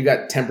girlfriend. You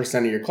got 10%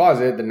 of your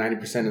closet. The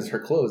 90% is her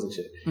clothes and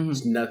shit.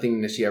 There's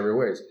nothing that she ever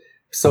wears.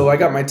 So I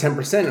got my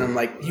 10%, and I'm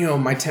like,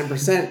 my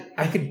 10%,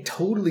 I could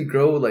totally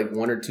grow like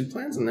 1 or 2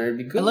 plants in there. It'd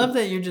be good. I love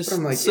that you're just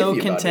like so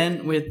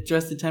content with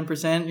just the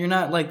 10%. You're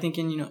not like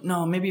thinking,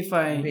 no, maybe if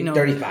I,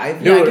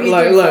 35. Yeah,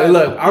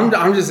 look.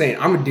 I'm just saying,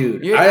 I'm a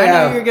dude. I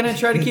know you're gonna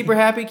try to keep her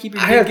happy, keep her.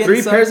 I have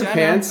 3 pairs of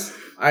pants.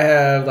 I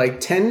have like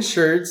 10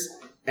 shirts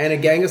and a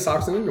gang of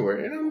socks and underwear,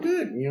 and I'm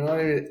good. You know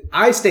what I mean?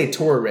 I stay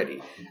tour ready.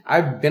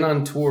 I've been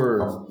on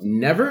tour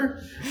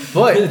never,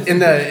 but in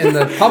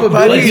the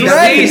probability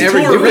that we can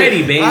ever do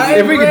it,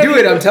 if we can do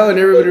it, I'm telling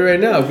everybody right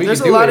now.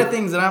 There's a lot of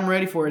things that I'm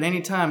ready for at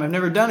any time. I've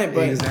never done it,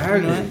 but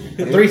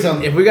the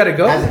threesome. If we gotta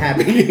go, hasn't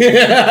happened.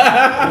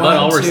 But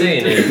all we're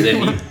saying is,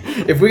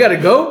 if we gotta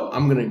go,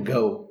 I'm gonna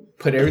go.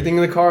 Put everything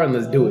in the car and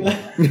let's do it.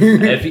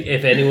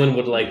 if anyone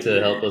would like to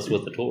help us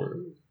with the tour,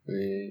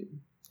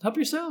 help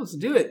yourselves.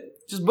 Do it.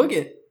 Just book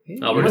it.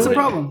 Oh, we're What's the doing it.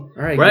 problem?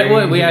 All right, Right, Gary.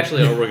 well, we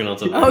actually are working on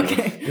something.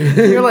 Okay.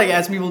 You're like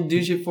asking people to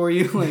do shit for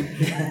you, like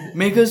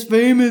make us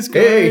famous,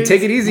 guys. Hey,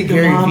 take it easy, Come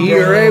Gary on, Vee.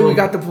 bro. All right, we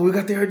got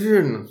the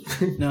idea.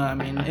 No, I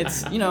mean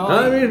it's I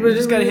mean, we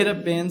just gotta hit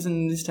up bands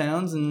in these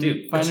towns and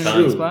Dude, find it's a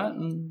good fun. spot.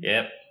 And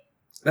Yep.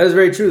 That is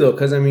very true though,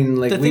 because I mean,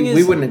 like The we thing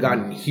is- wouldn't have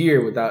gotten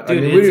here without. I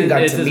Dude, mean, we wouldn't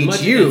have it's gotten to as meet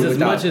much, you it's as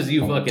without much as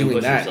you fucking doing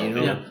push that. yourself, You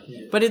know.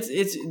 yeah. But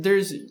it's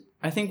there's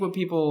I think what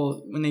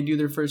people when they do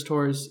their first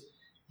tours,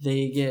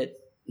 they get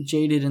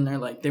jaded and they're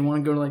like they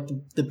want to go to like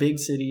the big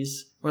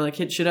cities or like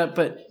hit shit up.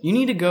 But you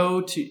need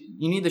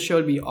the show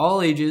to be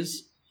all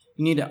ages.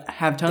 You need to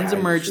have tons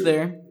of merch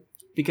there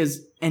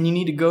and you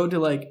need to go to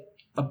like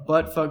a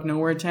butt fuck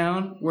nowhere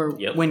town where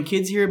when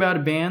kids hear about a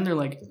band, they're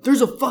like,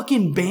 "There's a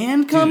fucking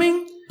band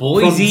coming."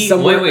 Boise,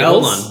 somewhere wait,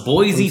 hold else? on.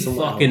 Boise, From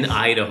somewhere fucking else.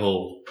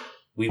 Idaho.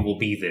 We will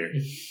be there.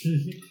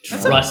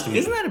 Trust me.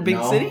 Isn't that a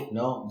big city?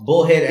 No,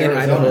 Bullhead, In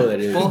Arizona. Idaho, that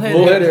is.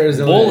 Bullhead,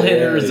 Arizona. Bullhead,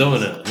 Yeah.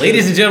 Arizona.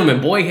 Ladies and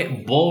gentlemen,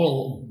 Bullhead.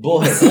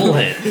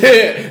 Bullhead.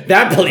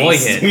 That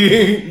place.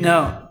 Boyhead.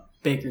 No,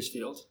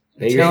 Bakersfield.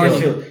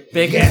 Bakersfield.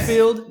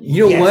 Bakersfield.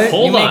 You know Yes. what?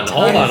 Hold You make on,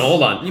 tons-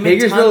 hold on. You make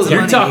Bakersfield tons is- of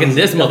You're money. talking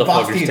this The Fox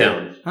motherfucker's Theater.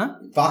 town. Huh?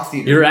 Fox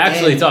Theater. You're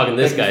actually And talking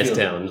this guy's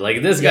Bakersfield. town.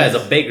 Like, this guy's a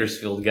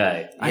Bakersfield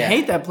guy. I Yeah.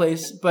 hate that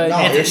place, but No,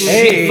 it's it's-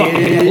 Shit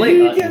fucking play.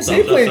 you can't say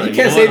you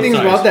can't say things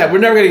about that. We're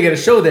never gonna get a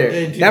show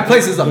there. That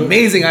place is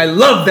amazing. I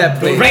love that The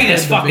place.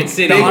 greatest fucking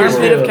city the in the armpit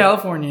world. of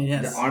California. The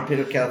Yes. armpit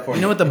of California.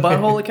 You know what the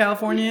butthole of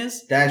California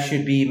is? That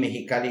should be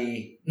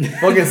Mexicali.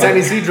 Fucking San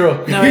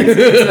Isidro. No,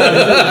 it's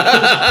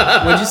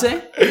not. What'd you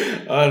say?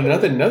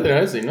 Nothing.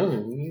 Honestly,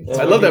 nothing.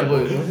 I love that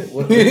place.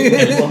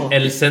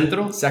 El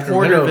Centro?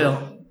 Sacramento.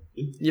 Porterville.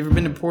 You ever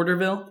been to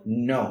Porterville?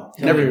 No.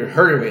 Never even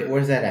heard of it.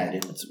 Where's that at?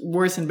 It's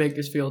worse than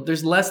Bakersfield.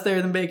 There's less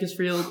there than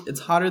Bakersfield. It's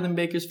hotter than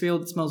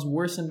Bakersfield. It smells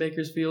worse than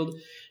Bakersfield.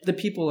 The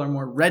people are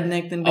more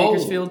redneck than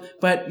Bakersfield.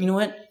 But you know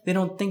what? They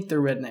don't think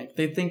they're redneck.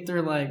 They think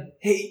they're like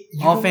Hey,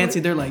 all fancy.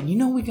 They're like,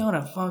 we got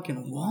a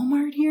fucking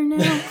Walmart here now.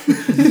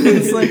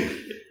 It's like,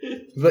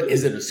 But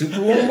is it a super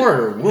Walmart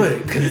or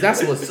what? Because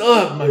that's what's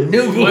up, my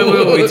nigga.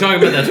 Wait, are we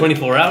talking about that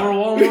 24-hour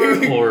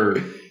Walmart?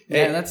 Or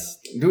yeah, that's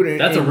Dude,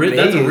 that's a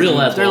real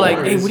ass they're like,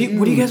 Walmart. hey,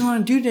 what do you guys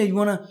want to do today? You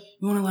wanna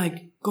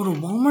like go to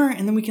Walmart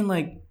and then we can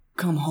like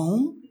come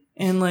home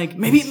and like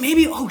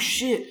maybe oh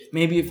shit,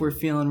 maybe if we're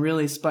feeling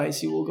really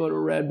spicy we'll go to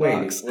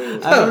Redbox.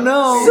 Wait. I don't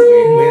know.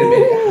 Wait a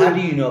minute. How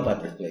do you know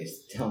about this place?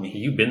 Tell me.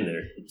 You've been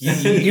there.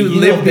 You know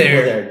live people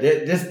there.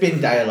 There's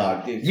been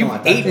dialogue, dude. You've Come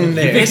on, eaten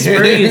there. You've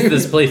experienced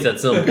this place at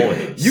some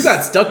point. You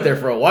got stuck there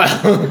for a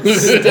while.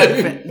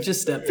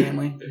 Just step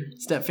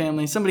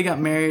family. Somebody got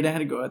married. I had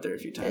to go out there a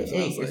few times.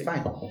 Hey, I was it's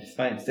like,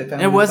 fine. It's fine.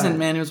 it wasn't,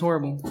 man. It was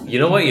horrible. You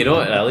know what?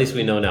 At least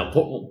we know now.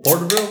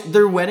 Porterville?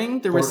 Their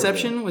wedding, their Porterville.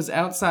 reception was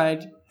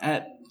outside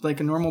at like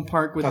a normal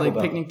park with Taco like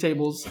Bell. picnic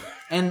tables,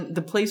 and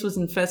the place was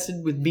infested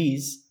with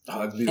bees.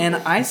 Oh, And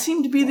I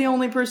seemed to be the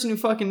only person who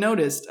fucking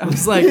noticed. I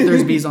was like,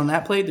 "There's bees on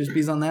that plate. There's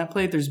bees on that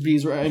plate. There's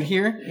bees right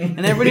here."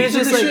 And everybody was Bees are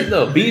just the like, shit,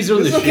 though. Bees are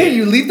the it's okay. shit.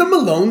 You leave them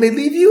alone. They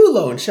leave you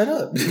alone. Shut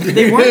up.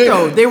 "They weren't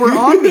though. They were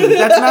on me.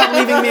 That's not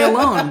leaving me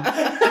alone."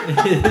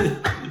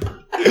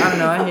 I don't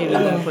know. I hated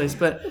that place,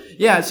 but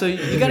yeah. So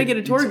you got to get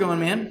a tour going,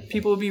 man.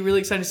 People would be really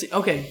excited to see.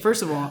 Okay,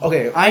 first of all,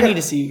 Okay, I need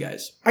to see you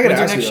guys. I gotta When's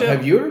your ask next you. show?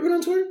 Have you ever been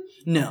on tour?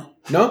 No.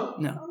 No.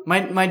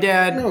 My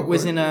dad No, of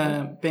was course. in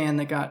a band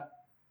that got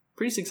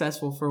pretty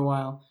successful for a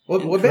while.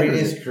 What band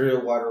is Greatest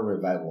Clearwater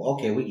Revival.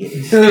 Okay, we get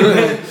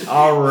it.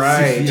 All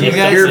right. You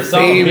guys- You're It's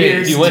all good.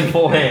 famous. You went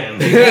full ham.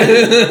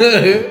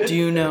 Do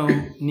you know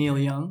Neil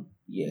Young?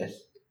 Yes.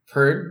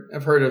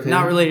 I've heard of him.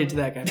 Not related to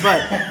that guy,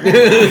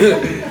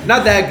 but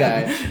Not that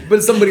guy,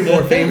 but somebody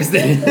more famous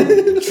than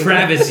him.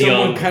 Travis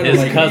Young, kinda his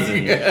like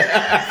cousin.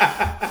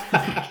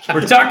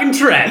 We're talking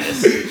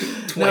Travis.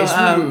 no, Twice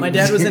removed. my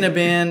dad was in a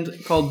band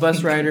called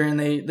Bus Rider, and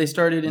they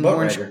started in Butt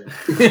Orange. Rider.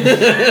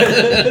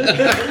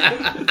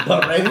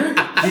 Butt Rider?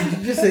 Did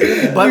you just say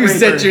that? Butt You raper.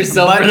 set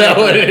yourself Butt for that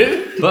raper.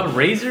 one. But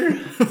Razor?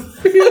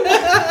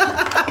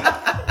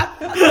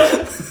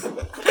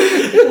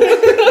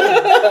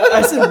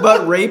 I said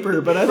butt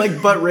raper, but I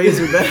like butt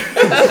razor better.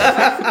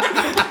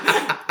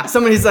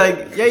 Somebody's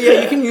like, yeah,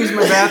 you can use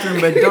my bathroom,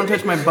 but don't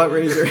touch my butt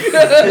razor. Not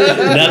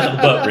the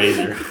butt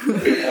razor.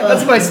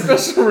 That's my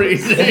special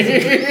reason.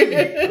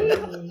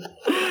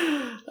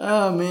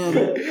 Oh man.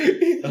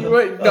 No,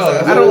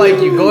 I don't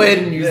like you. Go ahead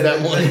and use that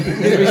one.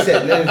 Let's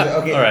reset.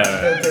 Okay. All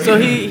right. So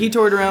he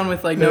toured around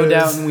with like No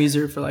Doubt and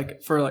Weezer for like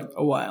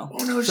a while.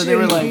 Oh no, so shit. they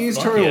were like, He's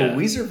fuck touring yeah.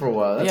 with Weezer for a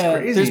while. That's yeah,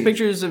 crazy. there's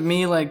pictures of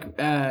me like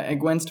at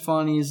Gwen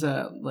Stefani's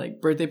like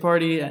birthday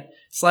party at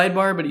Slide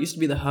Bar, but it used to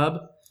be the Hub.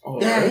 Oh,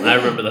 Yeah. really? I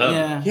remember the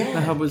hub. Yeah,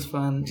 the Hub was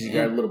fun. Did you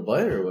got a little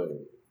butt or what?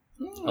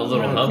 A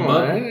little Come hub on,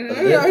 butt. I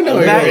know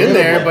you Back- were in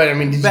there, but I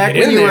mean, did Back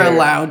you get when in you were there?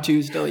 allowed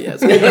to, still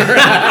yes. You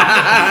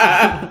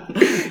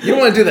don't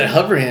want to do that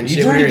hover hand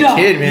shit when dirty you're a dog.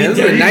 kid, man. You This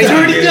is the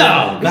dirty 90s.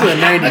 dog. This is the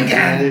 90s,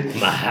 man.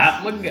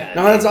 Mahatma Gandhi.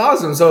 No, that's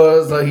awesome. So it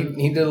was like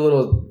he did a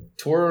little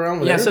tour around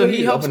with Yeah, so everybody,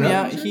 he helps helping me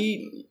out out. and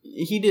shit?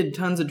 He did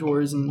tons of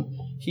tours, and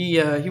he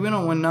went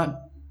on one not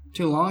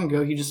too long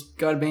ago. He just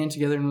got a band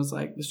together and was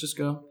like, let's just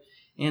go.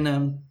 And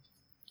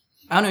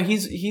I don't know.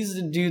 He's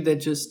the dude that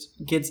just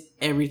gets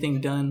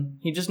everything done.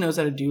 He just knows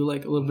how to do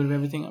like a little bit of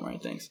everything. I'm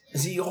right. Thanks.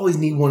 So you always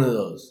need one of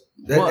those.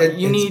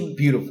 You need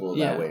beautiful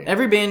that way.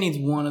 Every band needs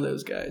one of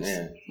those guys.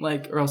 Yeah.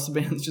 Like, or else the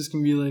band's just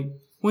gonna be like,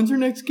 when's our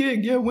next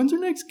gig? Yeah, when's our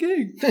next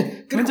gig?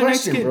 Good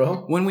question,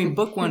 bro. When we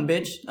book one,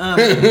 bitch.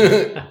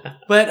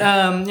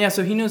 Yeah,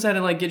 so he knows how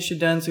to like get shit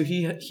done. So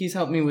he's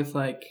helped me with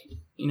like,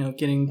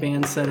 getting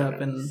bands set up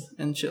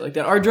and shit like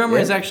that. Our drummer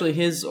is actually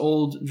his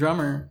old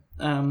drummer.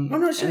 And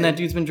that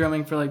dude's been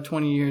drumming for like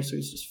 20 years, so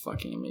he's just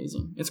fucking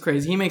amazing. It's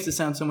crazy. He makes it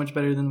sound so much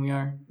better than we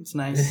are. It's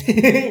nice.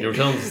 You were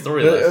telling the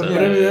story last time.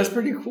 I mean, that's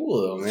pretty cool,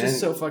 though, man. It's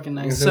just so fucking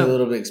nice. So a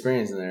little bit of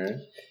experience in there, right?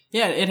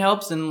 Yeah, it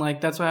helps, and like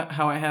that's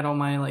how I had all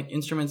my like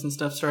instruments and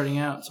stuff starting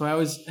out. So I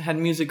always had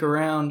music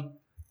around,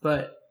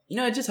 but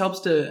it just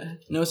helps to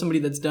know somebody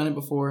that's done it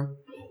before.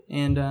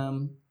 And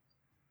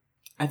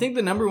I think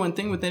the number one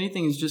thing with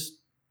anything is just,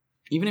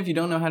 even if you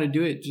don't know how to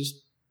do it,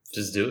 just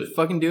do it.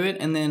 Fucking do it,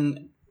 and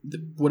then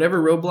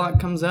whatever roadblock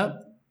comes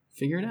up,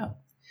 figure it out.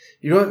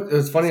 You know what? It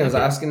was funny. I was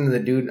asking the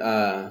dude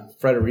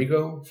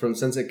Frederico from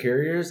Sunset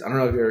Carriers. I don't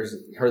know if you ever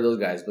heard those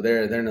guys, but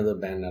they're another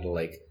band out of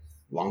like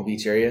Long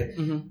Beach area.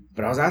 Mm-hmm.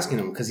 But I was asking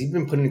him because he's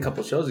been putting a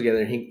couple shows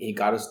together. He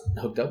got us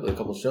hooked up with a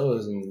couple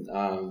shows, and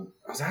I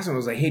was asking him. I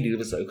was like, "Hey, dude,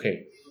 it's like,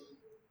 okay.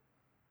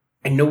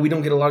 I know we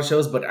don't get a lot of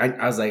shows, but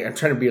I was like, I'm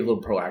trying to be a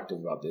little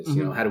proactive about this.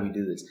 Mm-hmm. How do we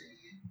do this?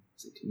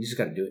 Like, you just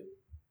got to do it.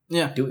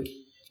 Yeah, do it.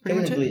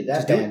 Technically,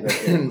 that band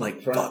right there.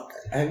 Like, fuck.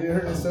 Have you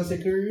heard of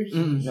Sunset Couriers?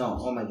 Mm. No.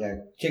 Oh my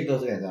god. Check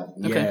those guys out.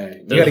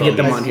 Okay. Yeah. You gotta get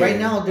them on here. Right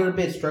now, they're a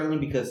bit struggling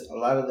because a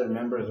lot of their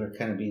members are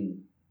kind of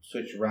being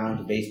switched around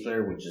to bass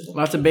player, which is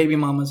lots of baby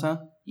mamas, huh?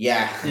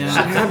 Yeah. Shit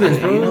happens,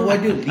 bro. You know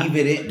what, dude? Leave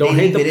it in. Don't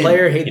hate the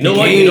player, hate the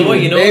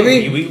game. You know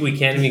what? We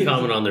can't even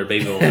comment on their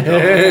baby mama.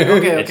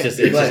 Okay.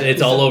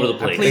 It's all over the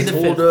place. They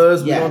told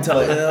us. We don't tell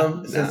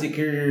them. Sunset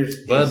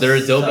Couriers. But they're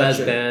a dope ass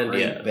band.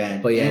 Yeah.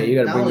 Band. But yeah,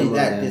 you gotta bring them on.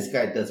 Not only that, this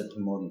guy does it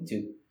promoting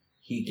too.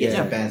 He gets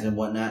the bands and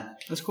whatnot.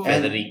 That's cool.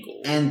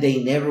 And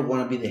they never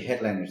want to be the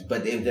headliners,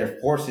 but if they're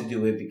forced to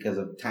do it because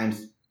of time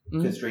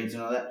constraints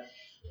and all that.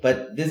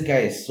 But this guy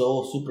is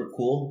so super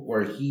cool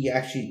where he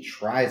actually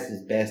tries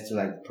his best to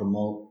like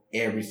promote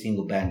every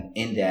single band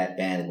in that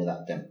band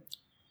without them.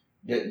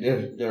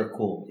 They're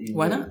cool.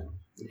 Why not?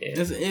 Yeah.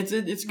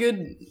 It's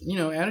good,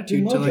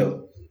 attitude to like.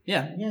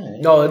 Yeah.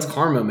 No, it's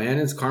karma, man.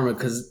 It's karma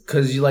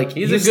because you like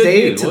you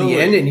stay to the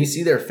end and you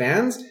see their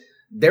fans.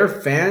 Their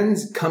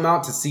fans come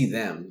out to see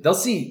them. They'll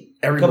see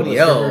everybody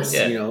else.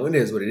 Yeah. It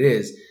is what it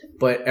is.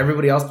 But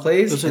everybody else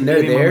plays, and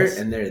they're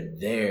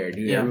there,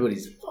 dude. Yeah.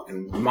 Everybody's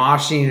fucking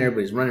moshing.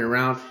 Everybody's running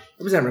around.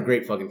 Everybody's having a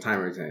great fucking time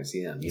every time I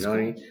see them. You know what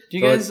I mean? Do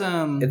you guys...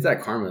 It's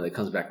that karma that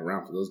comes back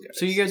around for those guys.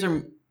 So you guys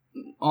are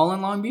all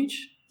in Long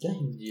Beach? Yeah.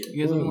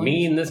 You guys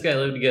me and this guy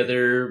live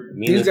together.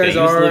 Me and this guy used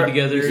to live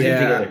together.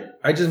 Yeah.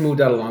 I just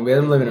moved out of Long Beach.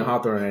 I'm living in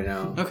Hawthorne right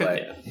now.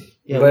 Okay.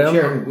 But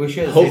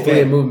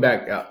hopefully I'm moving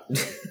back up.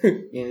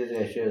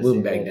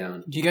 Moving back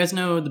down. Do you guys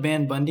know the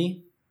band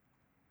Bundy?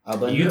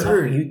 You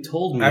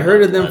told me. I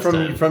heard of them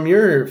from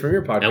your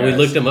podcast. And we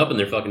looked them up and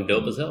they're fucking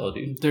dope as hell,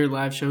 dude. Their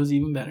live show's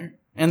even better.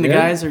 And the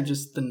guys are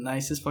just the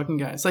nicest fucking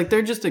guys. Like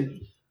they're just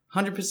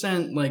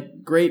 100%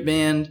 like great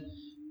band,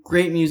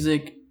 great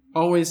music,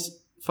 always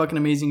fucking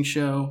amazing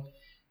show.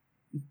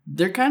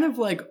 They're kind of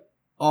like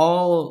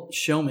all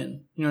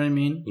showmen, you know what I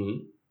mean?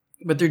 Mm-hmm.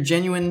 But they're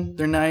genuine,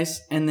 they're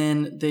nice, and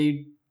then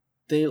they're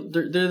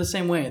the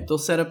same way. They'll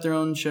set up their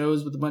own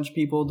shows with a bunch of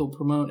people. They'll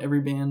promote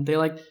every band.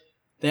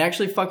 They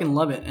actually fucking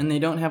love it, and they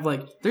don't have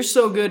like they're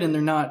so good and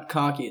they're not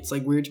cocky. It's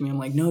like weird to me. I'm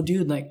like, no,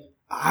 dude, like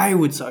I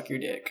would suck your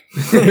dick.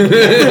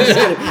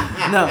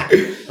 No,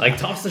 like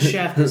toss the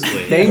shaft this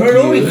way. Thank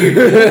you.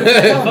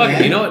 Fuck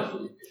it, you know what?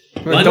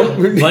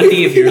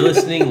 Bundy, if you're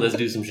listening, let's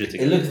do some shit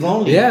together. It looks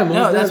lonely. Yeah,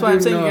 no, that's why I'm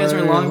saying you guys are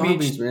in Long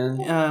Beach,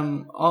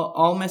 man.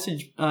 I'll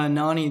message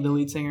Nani, the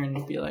lead singer,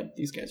 and be like,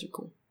 these guys are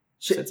cool.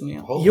 Sets me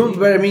up.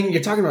 But I mean,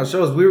 you're talking about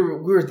shows. We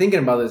were thinking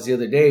about this the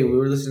other day. We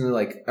were listening to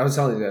like I was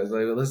telling you guys,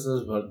 like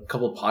listen to a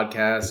couple of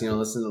podcasts.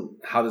 Listen to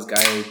how this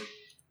guy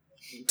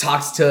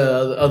talks to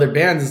other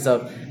bands and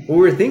stuff. We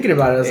were thinking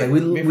about it. I was like,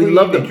 we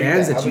love the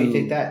bands that you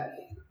take that.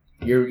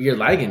 You're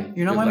lagging.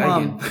 You're not my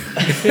mom.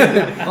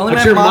 Only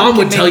but your mom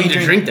would tell you to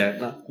drink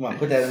that. No. Come on,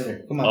 put that in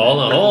there. Come on.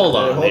 Hold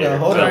on.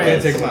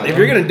 If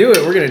you're gonna do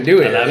it, we're gonna do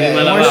it.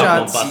 More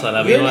shots.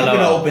 You're not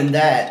gonna open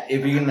that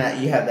if you're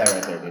gonna. You have that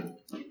right there, dude.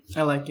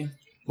 I like you.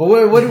 But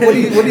what do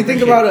you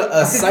think about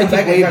a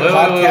Psychic Wave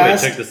podcast? Wait,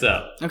 check this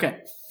out.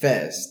 Okay.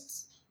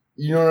 Fest.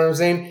 You know what I'm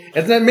saying?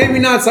 It's not maybe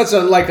not such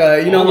a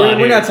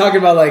we're not talking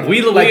about like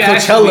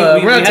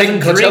Coachella. We're not taking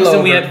Coachella.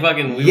 And we had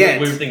fucking we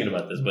were thinking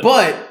about this,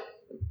 but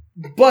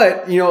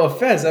a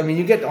fest. I mean,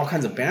 you get all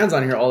kinds of bands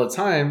on here all the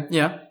time.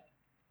 Yeah.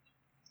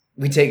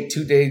 we take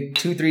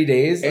 3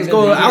 days. Let's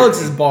go to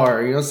Alex's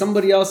bar.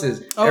 Somebody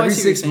else's. Every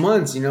 6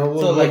 months.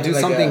 We'll do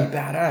something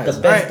badass.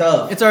 The best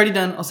stuff. It's already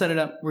done. I'll set it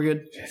up. We're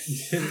good.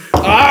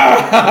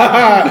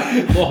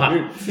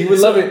 He would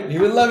love it. He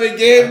would love it,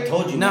 Gabe. I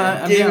told you.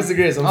 No, Gabe is the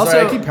greatest. I'm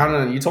sorry. I keep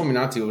pounding on you. You told me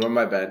not to. But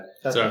my bad.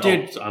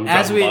 Dude,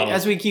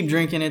 as we keep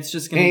drinking, it's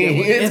just gonna get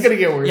worse. It's gonna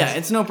get worse. Yeah,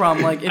 it's no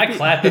problem. Like I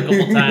clapped a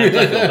couple times.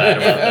 I feel bad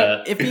about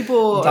that. If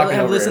people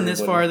have listened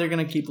this far, they're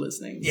gonna keep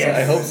listening. Yeah,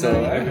 I hope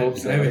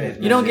so.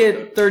 You don't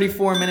get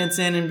 34 minutes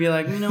in and be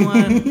like, you know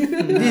what?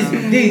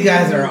 These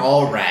guys are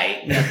all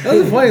right. That's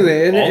the funny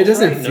thing. It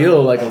doesn't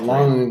feel like a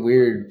long,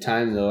 weird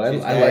time though. I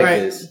like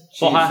this.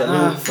 Fuck, I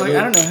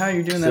don't know how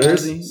you're doing that,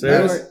 Ozzy.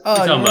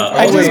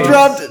 I just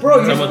dropped it. Bro,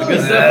 you're talking about the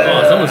good stuff.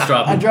 Oh, someone's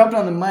dropped it. I dropped it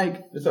on the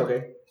mic. It's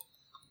okay.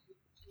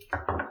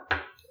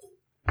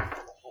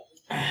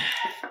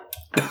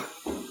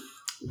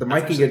 The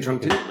mic can get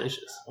drunk too.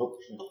 Delicious.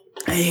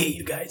 I hate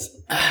you guys.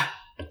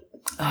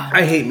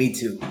 I hate me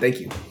too. Thank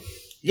you.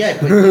 Yeah,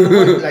 but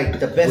like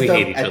the best We stuff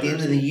hate each at other. the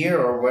end of the year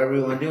or whatever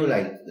we want to do,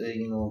 like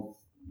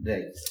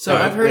So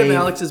I've heard of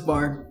Alex's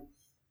bar.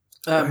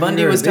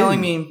 Bundy was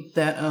telling me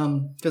that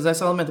because I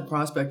saw him at the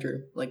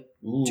Prospector like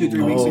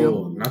 2-3 weeks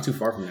ago. Not too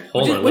far from there.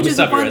 Hold on, Which let me is a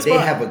stop you fun right They there.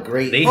 spot. have a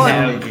great They sound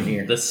have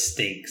engineer. the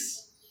steaks.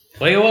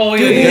 Wait,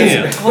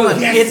 yeah. Hold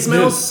on. Yes, It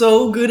smells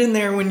so good in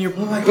there when you're.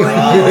 Oh my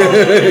god.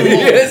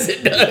 Yes,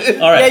 it does.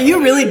 All Yeah, right.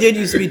 you really did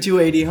used to be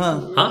 280, huh?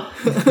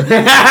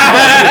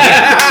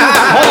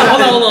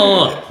 Hold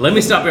on. Let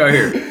me stop you right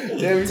here.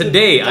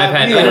 Today, I've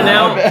had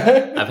In-N-Out.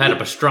 I've had a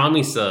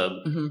pastrami sub.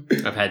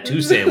 I've had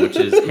 2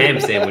 sandwiches, ham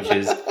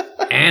sandwiches,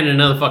 and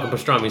another fucking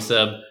pastrami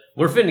sub.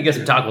 We're finna get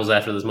some tacos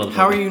after this motherfucker.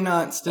 How are you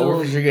not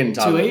still You're getting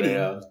 280?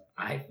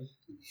 280.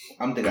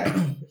 I'm the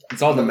guy.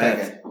 It's all the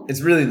meth. It's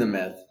really the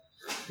meth.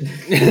 I'm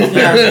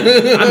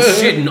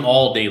shitting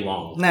all day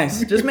long.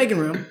 Nice. Just making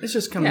room. It's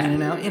just coming in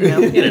and out, in and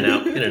out.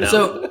 In and out.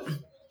 So,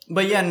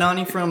 but yeah,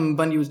 Nani from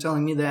Bundy was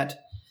telling me that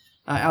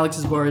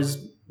Alex's bar is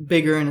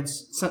bigger and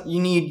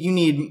you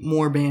need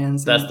more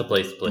bands. That's the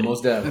place to play.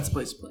 Most definitely. That's the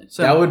place to play.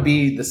 So That would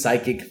be the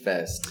Psychic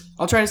Fest.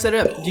 I'll try to set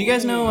it up. Do you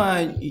guys know?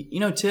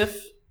 You know Tiff?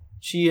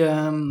 She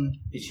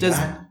does.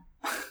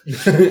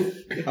 She's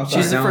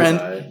a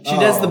friend. She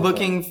does the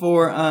booking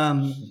for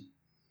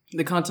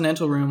the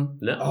Continental Room.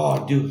 No.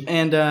 Oh, dude.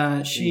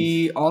 And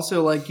she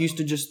also used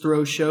to just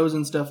throw shows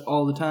and stuff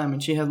all the time,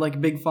 and she had a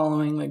big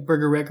following. Like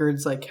Burger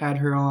Records had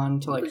her on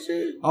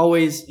to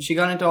always. She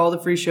got into all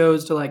the free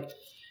shows to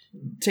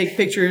take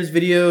pictures,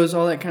 videos,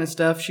 all that kind of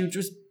stuff. She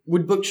just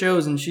would book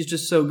shows, and she's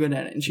just so good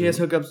at it. And she has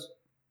hookups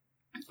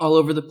all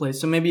over the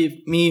place. So maybe if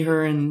me,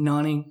 her, and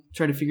Nani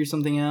try to figure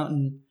something out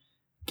and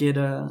get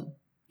a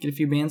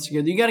few bands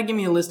together. You got to give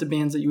me a list of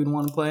bands that you would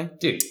want to play,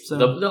 dude. So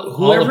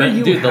whoever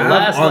you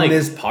have on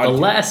this podcast, the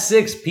last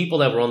 6 people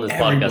that were on this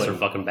podcast are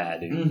fucking bad,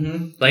 dude.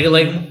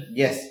 Mm-hmm.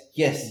 Yes.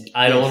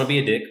 I don't want to be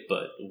a dick,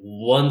 but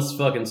once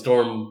fucking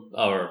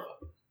Stormhouse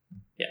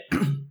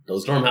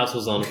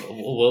was on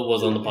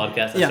the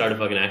podcast, I started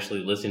fucking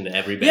actually listening to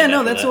every band. Yeah,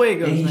 no, that's the way it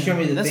goes. And he showed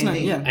me the that's thing.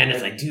 not, yeah. And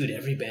it's dude,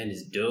 every band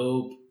is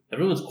dope.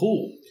 Everyone's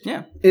cool.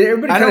 Yeah.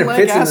 Everybody I kind don't of like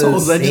fits in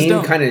assholes, the I just same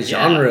don't. kind of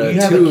genre You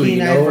have a too.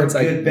 keen eye for It's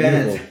good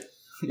beautiful. bands.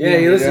 Yeah,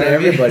 you listen to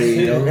everybody.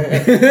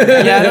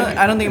 Yeah,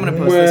 I don't think I'm gonna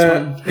post this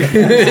one.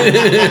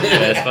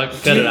 Yeah,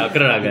 cut it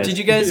out, guys. Did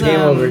you guys? Game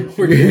over.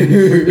 Do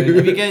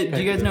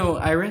you guys know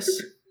Iris?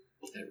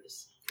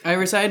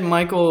 Iris, I had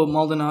Michael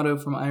Maldonado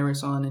from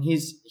Iris on, and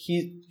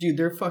dude,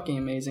 they're fucking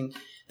amazing.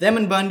 Them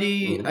and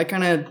Bundy, I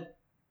kind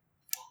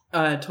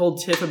of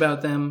told Tiff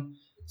about them.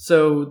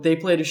 So they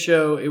played a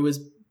show. It was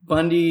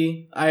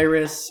Bundy,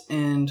 Iris,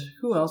 and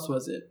who else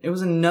was it? It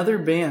was another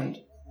band.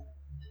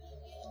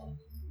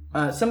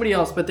 Somebody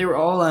else, but they were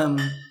all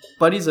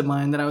buddies of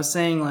mine that I was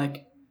saying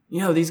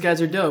these guys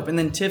are dope. And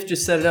then Tiff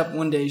just set it up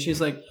one day. She's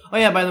like, oh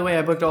yeah, by the way,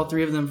 I booked all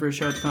 3 of them for a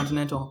show at the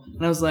Continental.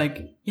 And I was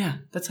like, yeah,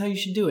 that's how you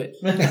should do it.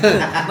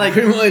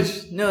 Pretty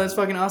much. No, that's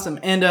fucking awesome.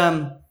 And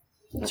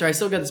sorry, I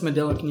still got this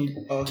Modelo. Can you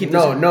keep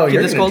this? No, keep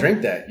you're this gonna cold?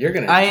 drink that. You're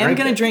gonna. I am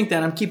gonna drink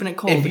that. I'm keeping it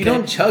cold. If you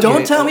don't chug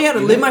don't it, tell me how to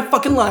live my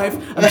fucking life.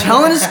 I'm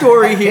telling a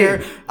story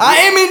here. I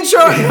am in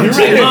charge.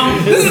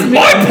 This is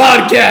my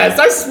podcast.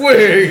 I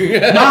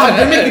swear. Mom,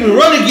 they're making me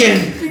run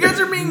again. You guys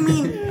are being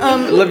mean.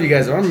 I love you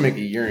guys. I'm gonna make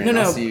a urine.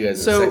 No. I'll see you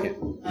guys So in a second.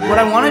 what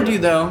I want to do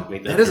though.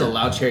 That is a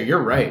loud chair.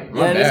 You're right.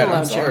 My Yeah, it is bad. a I'm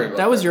loud sorry chair. about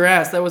That was your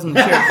ass. That wasn't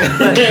the chair.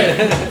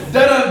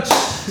 Oh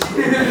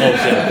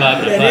shit!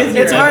 Clap.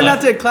 It's hard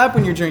not to clap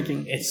when you're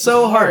drinking. It's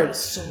so hard. It's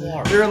so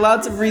hard. There are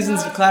lots of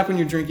reasons to clap when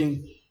you're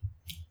drinking.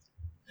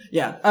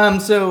 Yeah.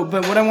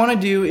 But what I want to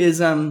do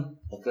is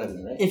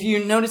if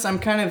you notice, I'm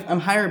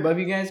higher above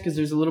you guys because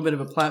there's a little bit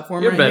of a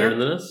platform. You're right better here.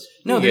 than us.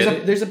 No, You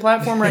there's a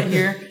platform right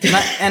here,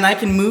 and I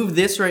can move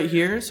this right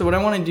here. So what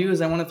I want to do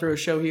is I want to throw a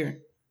show here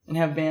and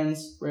have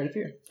bands right up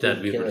here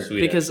That'd be pretty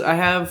sweet. because I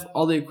have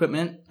all the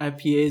equipment. I have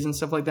PAs and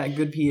stuff like that,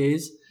 good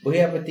PAs. We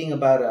have a thing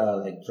about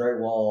like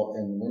drywall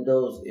and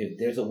windows. If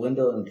there's a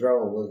window in the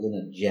drywall, we're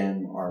gonna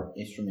jam our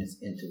instruments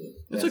into it.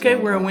 It's okay.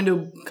 We're a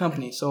window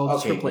company, so I'll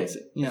just replace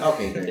it. Yeah.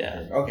 Okay. Good.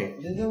 Yeah. Okay.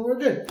 Then we're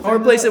good. I'll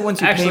replace it once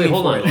you pay me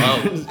hold for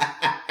on. it.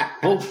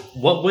 Well,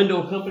 what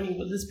window company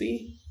would this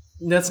be?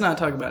 Let's not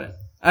talk about it.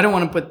 I don't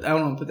want to put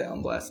that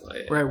on blast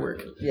where I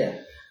work. Yeah.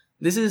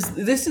 This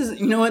is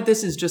you know what?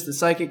 This is just the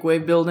Psychic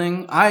Wave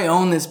building. I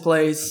own this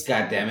place.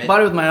 God damn it.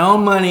 Bought it with my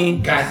own money.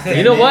 God damn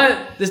You know what?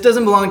 This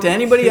doesn't belong to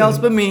anybody else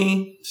but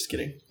me. Just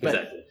kidding. But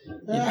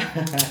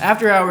Exactly.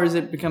 after hours,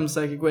 it becomes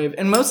Psychic Wave.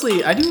 And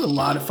mostly, I do a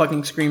lot of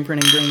fucking screen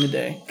printing during the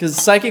day. Because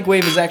Psychic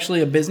Wave is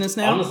actually a business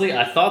now. Honestly,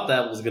 I thought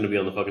that was going to be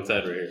on the fucking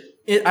side right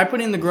here. I put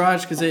it in the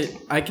garage because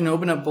I can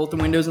open up both the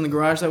windows in the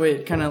garage. That way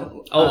it kind of...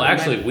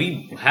 Actually,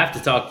 we have to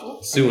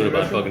talk soon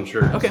about fucking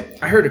shirts. Okay.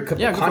 I heard a couple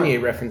Yeah, go for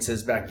Kanye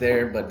references back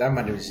there, but that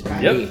might have just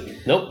been Yep. me.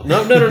 Nope.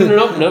 No.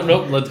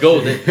 Let's go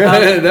with it.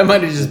 That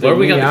might have just been Where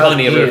we me. got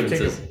the Kanye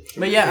references?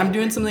 But yeah, I'm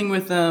doing something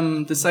with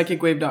the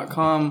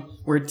psychicwave.com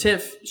where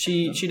Tiff,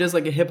 she does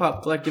like a hip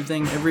hop collective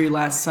thing every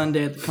last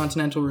Sunday at the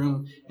Continental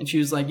Room. And she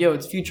was like, yo,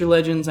 it's Future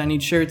Legends. I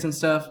need shirts and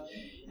stuff.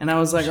 And I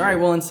was like, all right,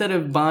 well, instead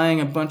of buying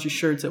a bunch of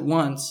shirts at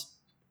once,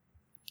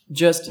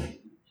 just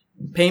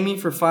pay me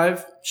for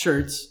 5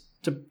 shirts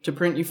to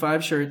print you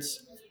 5 shirts.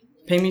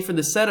 Pay me for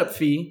the setup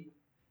fee.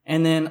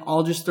 And then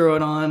I'll just throw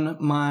it on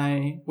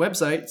my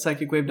website,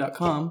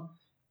 psychicwave.com.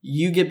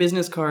 You get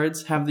business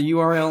cards, have the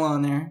URL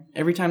on there.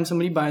 Every time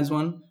somebody buys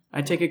one,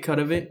 I take a cut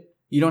of it.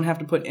 You don't have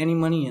to put any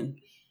money in.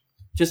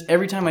 Just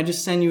every time I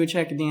just send you a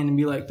check at the end and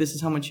be like, this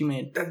is how much you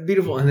made. That's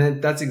beautiful.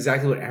 And that's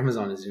exactly what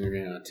Amazon is doing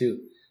right now, too.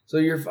 So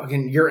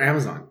you're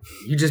Amazon.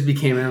 You just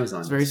became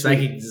Amazon. It's very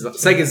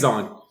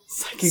Psychizon.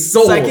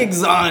 Psychic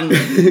Zon.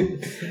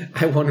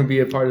 I want to be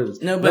a part of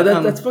this. No, but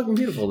that's fucking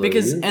beautiful. Though,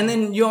 because dude. and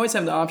then you always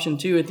have the option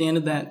too at the end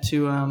of that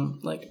to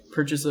like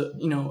purchase a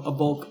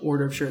bulk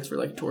order of shirts for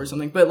like a tour or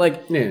something. But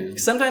like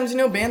sometimes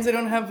bands, they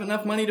don't have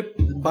enough money to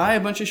buy a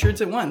bunch of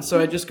shirts at once. So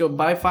I just go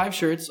buy 5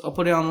 shirts. I'll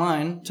put it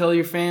online. Tell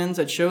your fans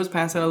at shows,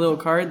 pass out a little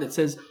card that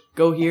says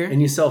go here.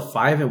 And you sell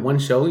 5 at one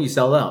show, you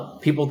sell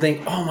out. People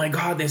think, oh my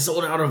god, they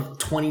sold out of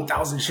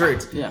 20,000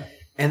 shirts. Yeah.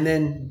 And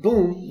then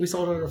boom, we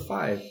sold out of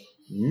 5.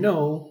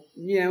 No.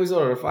 Yeah, we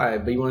sold out of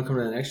 5, but you want to come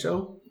to the next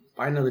show?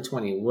 Buy another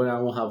 20.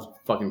 We'll have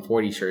fucking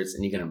 40 shirts,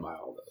 and you're going to buy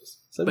all those.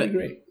 So that'd be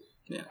great.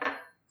 Yeah.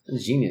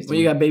 That's genius. Well,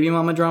 you got baby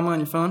mama drama on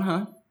your phone,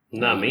 huh?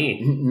 Not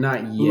me.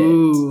 Not yet.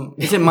 Ooh.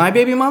 Is it my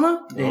baby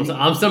mama?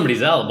 I'm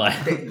somebody's alibi.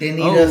 They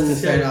need us to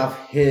sign off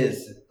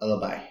his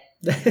alibi.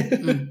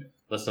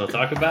 Let's not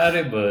talk about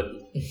it, but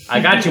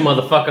I got you,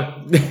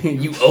 motherfucker.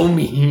 You owe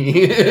me.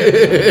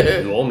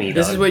 You owe me, dog.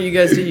 This is what you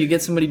guys do. You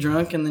get somebody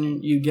drunk, and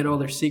then you get all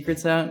their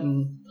secrets out,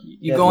 and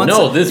you go on.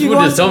 No, this would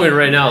just told me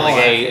right now,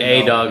 like,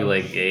 no. dog,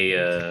 like,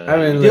 a.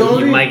 I mean,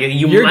 you might get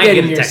you're might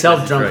getting get a text yourself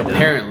message drunk. right now.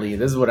 Apparently,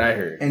 this is what I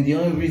heard. And the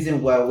only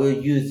reason why we'll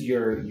use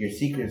your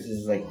secrets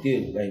is like,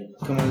 dude, like,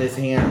 come on,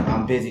 listen here.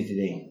 I'm busy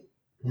today.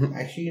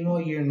 Actually, you know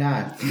what? You're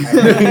not.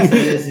 I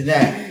this and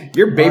that.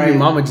 Your baby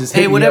mama just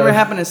hit Hey, me whatever up.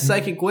 happened to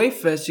Psychic Wave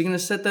Fest? You gonna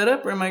set that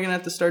up, or am I gonna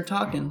have to start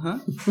talking? Huh?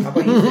 How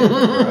about you say it,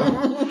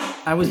 bro?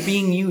 I was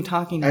being you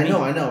talking to me.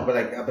 I know, but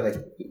like, I'll be like,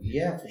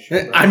 yeah, for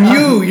sure. Bro. I'm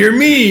you. You're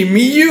me.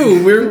 Me,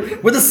 you.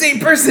 We're the same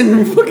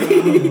person.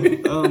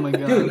 Oh my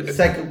god. Dude,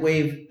 Psychic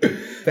Wave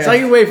Fest.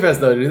 Psychic Wave Fest,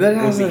 though, dude. That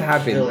has Would to be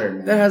happen. killer,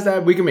 man. That has to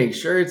happen. We can make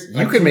shirts. You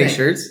Like can make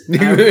tonight.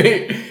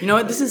 shirts. You know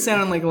what? This is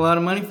sounding like a lot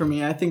of money for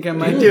me. I think I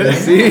might do it.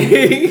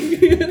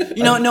 See?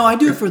 No, I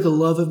do it for the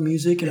love of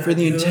music and for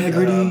the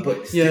integrity.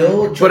 But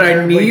still, But I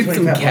everybody need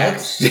some 25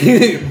 cash.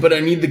 bucks. But I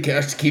need the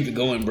cash to keep it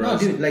going, bro. No,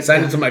 dude, like-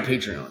 Sign it to my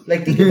Patreon.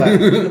 Like, think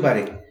about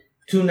it.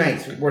 2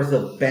 nights worth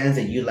of bands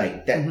that you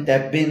like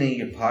that been in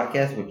your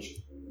podcast, which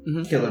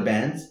killer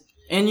bands.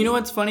 And you know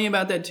what's funny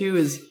about that too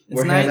is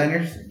We're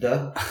headliners,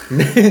 duh.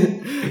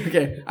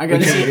 Okay, I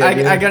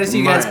gotta see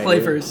you guys play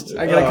first.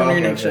 I gotta come to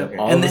your next show,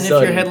 All and of a then if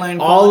sudden- you're headline,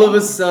 all of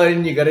a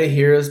sudden you gotta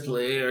hear us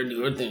play or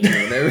do our thing or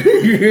whatever.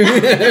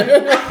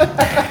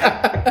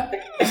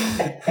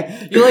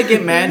 you like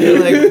get mad. You're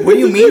like, what do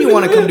you mean you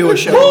want to come to a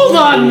show? Hold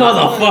on,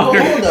 motherfucker.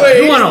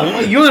 Hold on.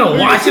 Wait, you wanna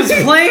watch us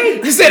play?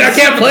 You said I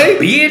can't play?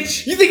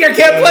 Bitch. You think I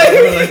can't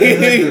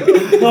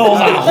play? Hold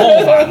on,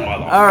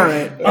 motherfucker. All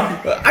right.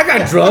 I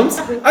got drums.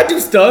 I do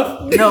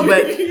stuff. No,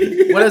 but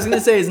what I was gonna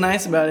say is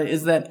nice about it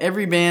is that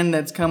every band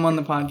that's come on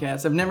the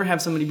podcast, I've never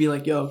had somebody be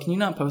like, "Yo, can you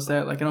not post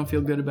that? Like, I don't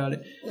feel good about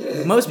it."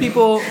 Most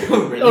people,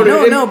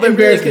 no, but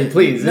embarrass really, me,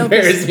 please. no,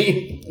 Embarrass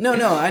me. No,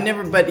 I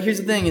never. But here's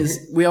the thing: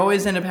 is we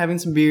always end up having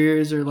some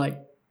beers or like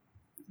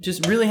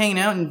just really hanging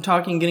out and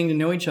talking, getting to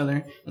know each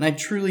other. And I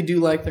truly do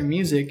like their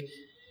music.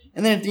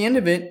 And then at the end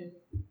of it,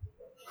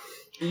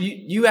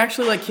 you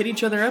actually like hit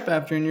each other up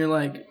after, and you're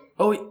like,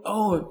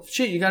 oh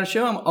shit, you got a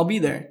show? I'll be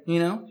there, you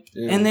know?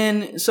 Yeah. And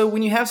then, so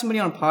when you have somebody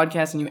on a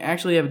podcast and you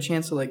actually have a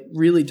chance to like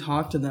really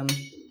talk to them,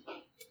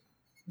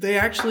 they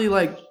actually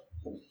like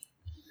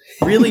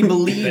really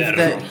believe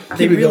that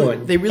they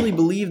really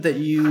believe that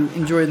you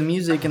enjoy the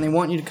music and they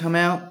want you to come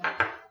out.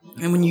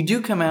 And when you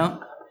do come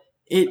out,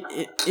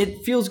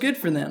 it feels good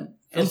for them.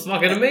 That's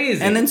fucking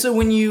amazing. And then so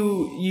when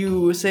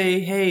you say,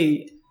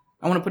 hey,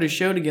 I want to put a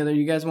show together,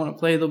 you guys want to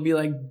play, they'll be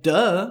like,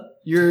 duh,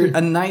 you're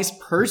a nice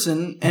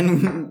person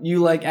and you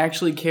like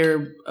actually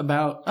care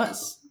about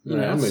us. You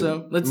know,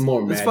 so let's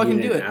fucking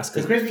do it.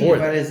 The crazy thing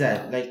about it is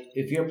that, like,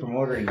 if you're a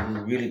promoter and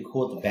you're really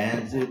cool with the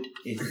bands, dude,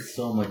 it's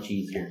so much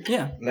easier.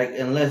 Yeah. Like,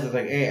 unless it's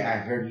like, hey, I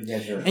heard you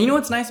guys are... And you know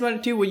what's nice about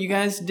it, too? What you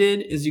guys did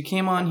is you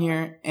came on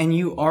here and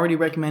you already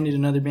recommended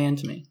another band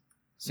to me.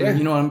 So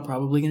you know what I'm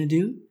probably going to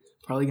do?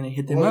 Probably going to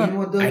hit them up. You know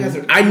what, those guys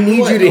are, I need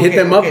you to hit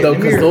them up, though,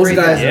 because those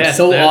guys are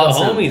so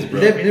awesome. Homies, bro.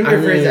 Let me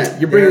rephrase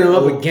that. You're bringing them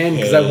up again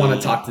because I want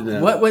to talk to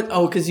them. What?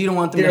 Oh, because you don't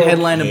want them to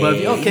headline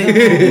above you.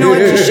 Okay. You know what?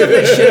 Just shove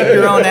that shit up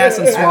your own ass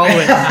and swallow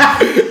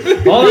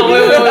it. Hold on,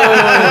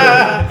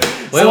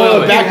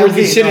 wait. Backwards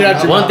and shit it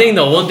out your One thing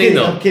though.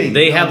 I'm kidding.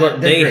 They have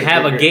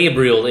a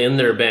Gabriel in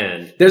their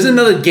band. There's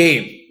another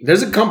Gabe.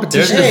 There's a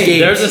competition of Gabe.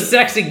 There's a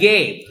sexy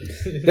Gabe.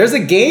 There's a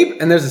Gabe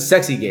and there's a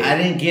sexy Gabe. I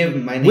didn't give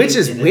my name. Which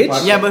is which?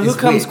 Yeah, but who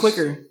comes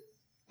quicker?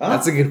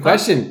 That's a good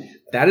question.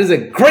 That is a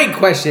great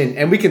question,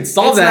 and we can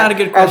solve that not a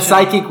good question. at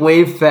Psychic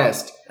Wave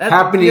Fest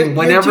happening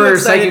whenever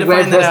Psychic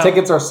Wave Fest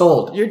tickets are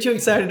sold. You're too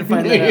excited to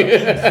find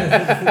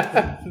that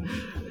out.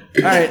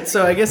 All right,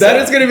 so I guess that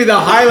is going to be the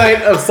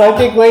highlight of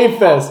Psychic Wave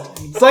Fest.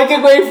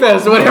 Psychic Wave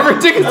Fest, whenever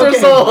tickets are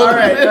sold. All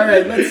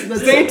right.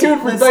 Let's stay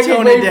tuned for Psychic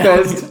Wave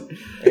Fest.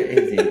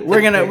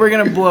 We're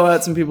gonna blow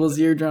out some people's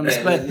eardrums,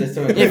 but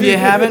if you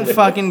haven't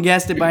fucking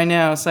guessed it by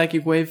now,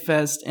 Psychic Wave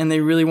Fest, and they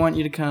really want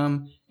you to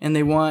come. And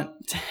they want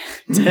to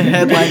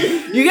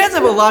headline. You guys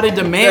have a lot of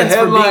demands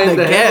for being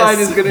the guest. Headline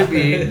is going to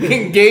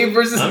be Gabe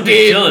versus I'm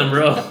Gabe. just chilling,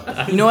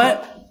 bro. You know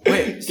what?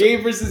 Wait.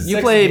 Gabe versus you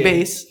play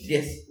bass.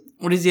 Yes.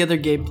 What does the other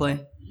Gabe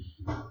play?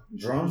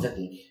 Drums, I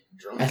think.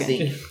 I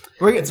think.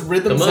 It's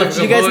rhythm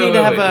section. You guys need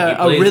to have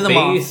a rhythm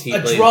off.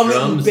 A drum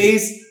and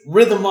bass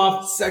rhythm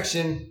off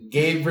section.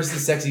 Gabe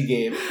versus sexy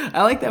Gabe.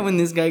 I like that when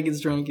this guy gets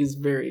drunk, he's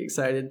very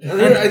excited.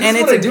 And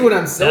it's what I do when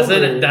I'm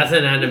sober. That's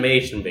an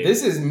animation, baby.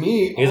 This is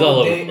me He's all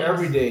all day, over.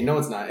 every day. No,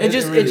 it's not. It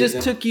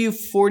just took you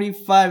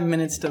 45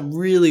 minutes to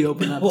really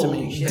open up to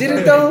me. Shit. Did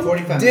it though?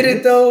 45 Did minutes?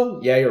 it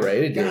though? Yeah, you're right.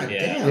 It did. God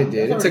damn. It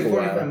did. It took a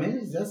while. 45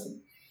 minutes?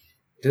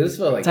 Dude, this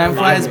felt like Time 5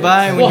 flies minutes.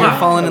 by when you're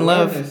falling in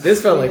love.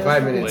 This felt like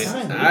 5 minutes.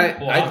 Wait.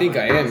 I think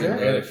I am.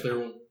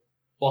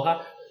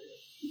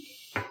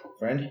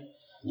 Friend?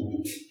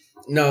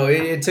 No,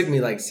 it took me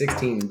like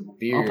 16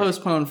 beers. I'll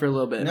postpone for a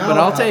little bit, No, but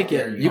I'll how take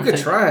dare it. You could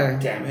try.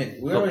 Damn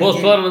it.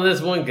 Postpone on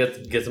this one,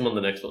 gets him on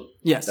the next one.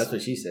 Yes. That's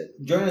what she said.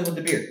 Join us with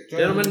the beer.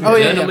 Gentlemen. Oh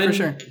yeah, Gentlemen. for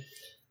sure.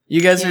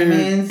 You guys are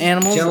Gentlemen.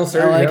 animals. Gentle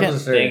sir, I like gentle it.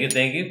 sir.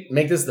 Thank you.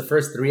 Make this the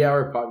first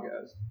 3-hour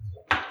podcast.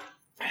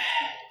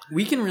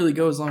 We can really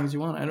go as long as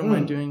you want. I don't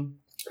mind doing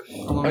a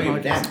long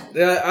podcast.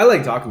 I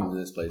like talking to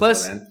this place.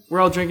 Plus, though, man. we're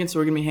all drinking, so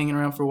we're gonna be hanging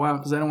around for a while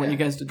because I don't want you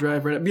guys to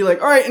drive right up. Be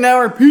like, all right, an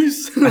hour,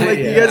 peace. You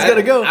guys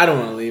gotta go. I don't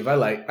want to leave. I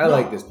like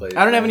this place.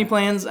 I don't have any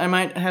plans. I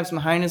might have some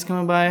highness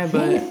coming by,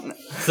 but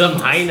Some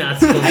high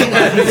nuts.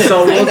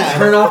 So we'll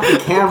turn off the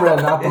camera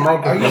and not the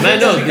microphone. Man,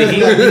 no,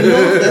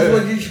 That's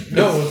what you should.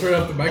 No, we'll turn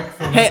off the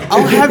microphone. hey,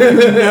 I'll have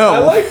you know. I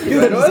like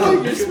you.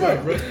 You're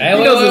smart, bro.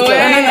 Hey,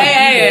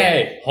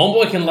 hey.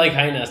 Homeboy can like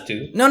high nuts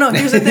too. No.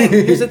 Here's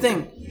the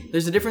thing.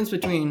 There's a difference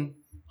between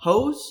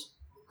hoes,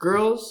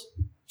 girls,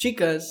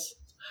 chicas,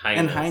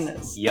 and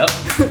highness. Yep.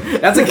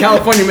 That's a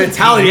California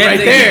mentality right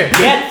there.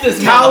 Get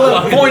this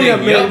California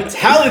Yep.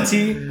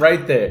 mentality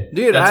right there.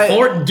 Dude, That's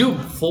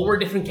four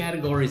different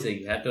categories that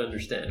you have to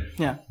understand.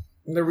 Yeah.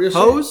 The real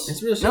Hoes? Shit.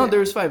 It's real shit. No,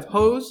 there was 5.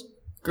 Hoes,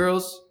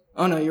 girls.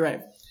 Oh no, you're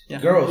right. Yeah.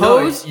 Girls.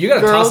 Hoes, you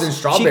gotta girls, toss in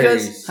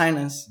strawberries. chicas,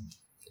 highness.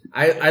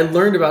 I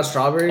learned about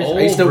strawberries. Oh,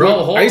 I used to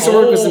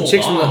work with some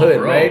chicks from the hood,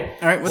 bro. right?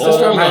 All right, what's So the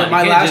strawberry?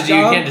 my last You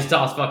job, can't just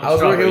toss fucking I was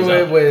working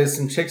strawberries with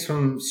some chicks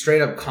from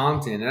straight up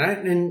Compton,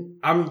 and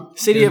I'm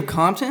City of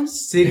Compton?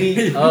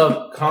 City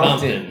of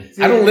Compton.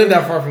 I don't live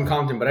that far from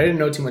Compton, but I didn't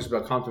know too much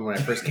about Compton when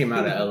I first came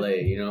out of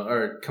LA,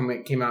 or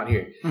came out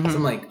here. Mm-hmm. So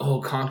I'm like,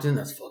 oh, Compton,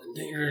 that's fucking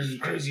dangerous,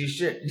 crazy as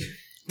shit.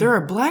 There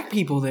are black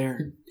people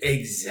there.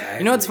 Exactly.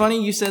 You know what's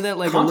funny? You said that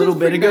like Compton's a little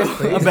bit pretty ago nice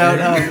place,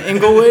 about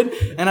Inglewood,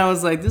 and I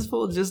was like, this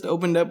fool just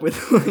opened up with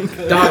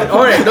like. Dog,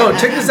 all right, no,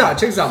 check this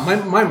out.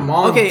 My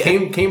mom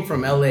Okay. came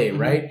from LA,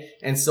 right?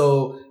 And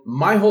so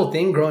my whole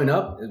thing growing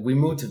up, we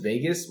moved to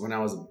Vegas when I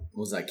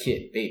was a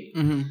kid, baby.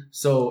 Mm-hmm.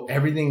 So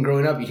everything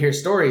growing up, you hear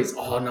stories.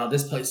 Oh no,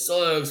 this place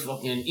sucks.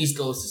 Fucking East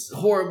Coast is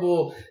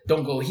horrible.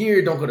 Don't go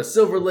here. Don't go to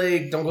Silver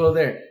Lake. Don't go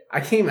there.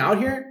 I came out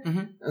here.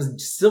 Mhm.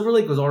 Silver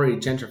Lake was already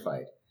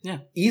gentrified. Yeah.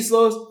 East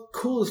Los,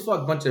 cool as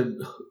fuck. Bunch of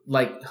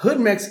like hood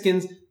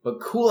Mexicans, but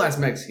cool ass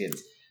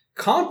Mexicans.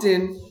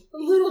 Compton, a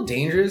little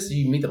dangerous.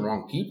 You meet the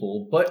wrong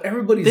people, but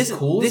everybody's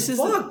cool as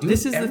fuck, dude.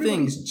 This is the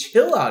thing. Everybody's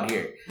chill out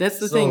here. That's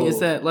the thing is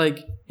that like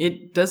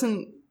it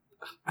doesn't.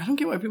 I don't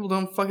get why people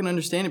don't fucking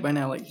understand it by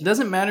now. Like, it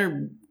doesn't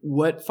matter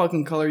what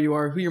fucking color you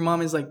are, who your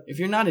mom is. Like, if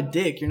you're not a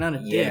dick, you're not a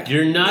dick.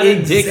 You're not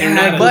a dick. You're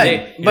not a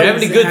dick. You're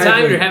having a good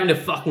time. You're having a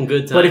fucking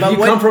good time. But if you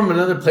what- come from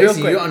another place Real and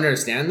quick. you don't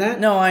understand that,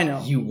 No, I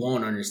know. you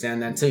won't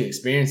understand that until you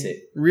experience it.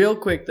 Real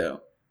quick though,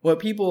 what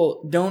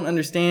people don't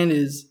understand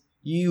is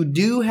you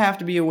do have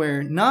to be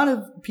aware, not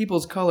of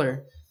people's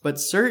color, but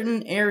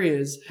certain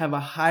areas have a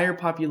higher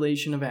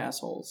population of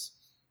assholes.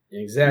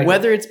 Exactly.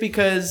 Whether it's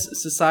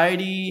because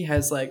society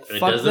has like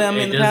fucked them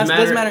in the doesn't past,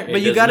 doesn't matter. It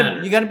But you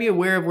doesn't gotta be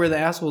aware of where the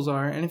assholes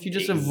are, and if you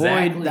just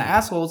avoid the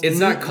assholes, it's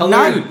not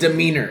color,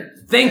 demeanor.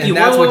 Thank you.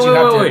 That's what you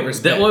have to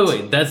respect.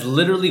 Wait. That's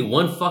literally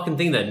one fucking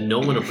thing that no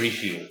one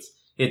appreciates.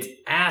 It's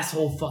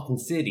asshole fucking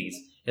cities.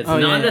 It's not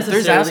necessarily.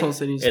 There's asshole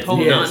cities. It's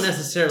Totally. not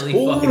necessarily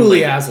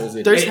totally fucking asshole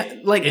cities.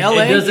 There's like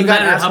LA. It doesn't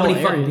matter how many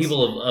fucking areas.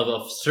 people of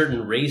a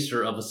certain race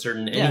or of a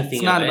certain anything.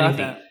 It's not of about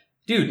anything. that.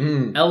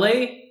 Dude, LA,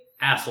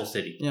 asshole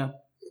city. Yeah.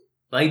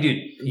 Like, dude,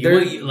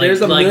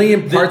 there's a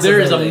million parts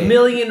There's of LA. a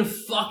million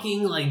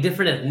fucking, like,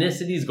 different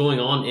ethnicities going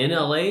on in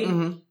LA.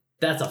 Mm-hmm.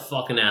 That's a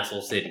fucking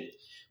asshole city.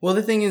 Well,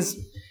 the thing is,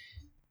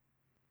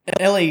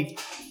 LA,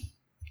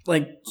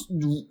 like,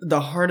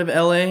 the heart of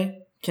LA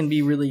can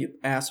be really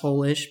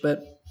asshole-ish, but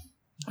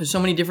there's so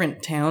many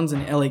different towns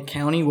in LA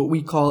County, what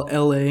we call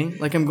LA.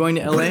 Like, I'm going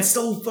to LA. But it's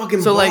so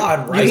fucking so, like,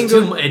 broad, right? It's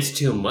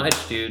too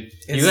much, dude.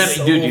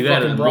 You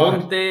got El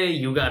Monte,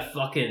 you got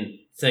fucking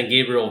San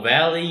Gabriel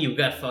Valley, you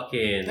got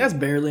fucking... That's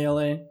barely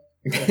LA.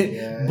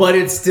 Yeah. But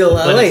it's still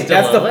LA. It's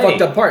still That's the LA.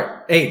 fucked up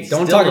part. Hey,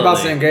 don't Still talk about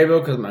LA. San Gabriel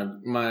because my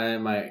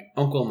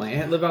uncle and my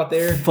aunt live out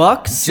there.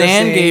 Fuck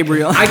San saying.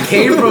 Gabriel. I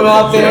came from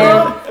out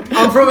there.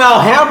 I'm from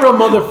Alhambra,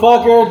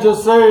 motherfucker.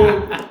 Just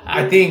saying.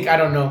 I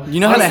don't know. You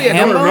know how Honestly, to I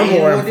don't hammer?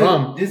 remember where I'm Dude,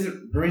 from. This is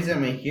the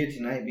reason I'm here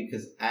tonight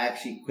because I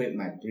actually quit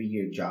my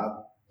 3-year job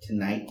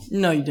tonight.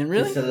 No, you didn't To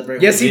really?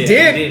 celebrate. Yes, he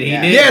did. He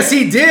did. Yes,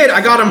 he did. I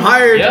got him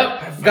hired.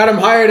 Yep. Got him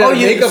hired at a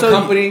makeup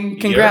company.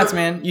 Congrats,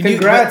 man. You do-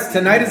 Congrats.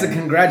 Tonight is a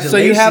congratulations. So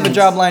you have a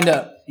job lined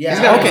up. Yeah, He's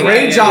got a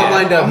great job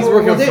lined up. He's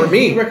working for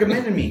He me.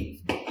 recommended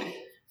me.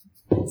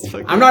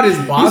 I'm not his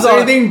boss or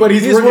anything, but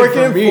he's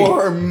working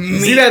for me.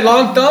 See that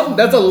long thumb?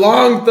 That's a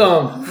long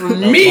thumb for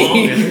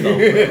me.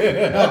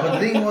 No, but the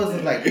thing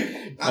was like,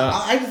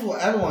 I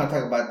don't want to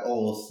talk about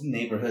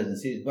neighborhoods and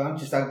cities, but I'm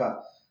just talking about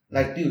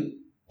like, dude,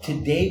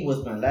 today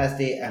was my last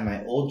day at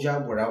my old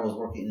job where I was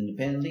working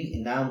independently,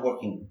 and now I'm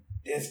working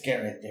this guy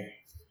right there.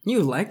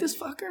 You like this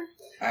fucker?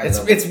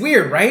 It's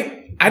weird,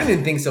 right? I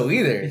didn't think so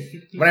either.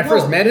 When I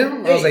first met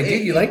him, I was like,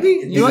 dude, you like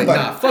me? He's like,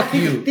 nah, fuck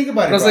you. Think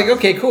about it. I was like,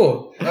 okay,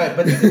 cool. All right,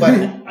 but think about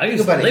it. I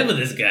used to live with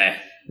this guy.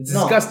 It's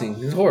disgusting.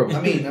 It's horrible.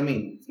 I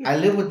mean, I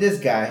live with this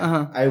guy.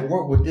 Uh-huh. I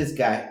work with this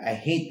guy. I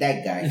hate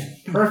that guy.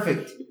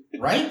 Perfect,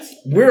 right?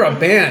 We're a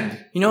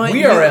band. You know what?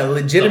 We are a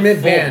legitimate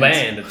Full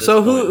band. at this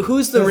So point.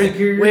 who's the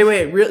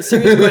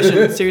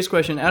wait, serious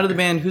question. Out of the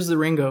band, who's the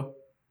Ringo?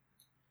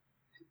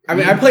 I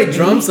mean, I play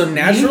drums, so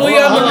naturally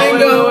I'm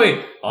the Ringo.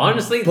 Wait.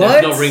 Honestly,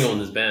 But- there's no Ringo in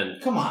this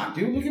band. Come on,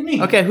 dude. Look at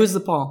me. Okay, who's the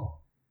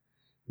Paul?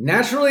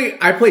 Naturally,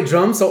 I play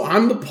drums, so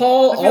I'm the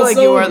Paul. I feel like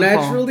Also, you are the Paul.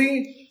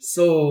 naturally.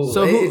 So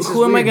it's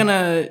who am I weird.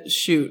 gonna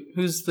shoot?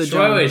 Who's the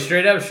drum? Wait,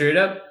 straight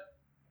up.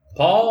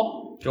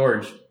 Paul,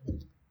 George.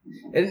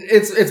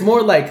 It's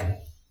more like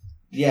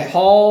Yeah.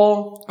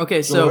 Paul,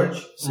 Okay, so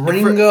George.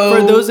 Ringo,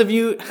 for those of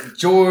you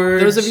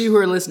George, who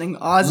are listening,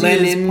 Ozzy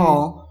Lennon. is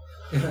Paul.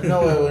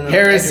 No, wait.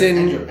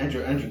 Harrison.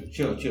 Andrew,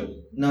 chill.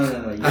 No.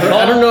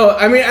 I don't know.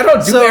 I mean, I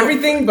don't do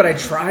everything, but I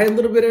try a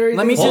little bit of everything.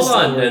 Let me Hold just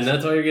on, then.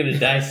 That's why you're gonna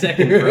die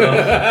second, bro.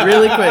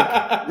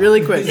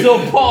 really quick. So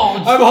Paul.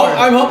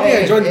 I'm hoping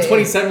I join the Hey,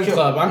 27 chill.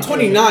 club. I'm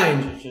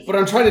 29, but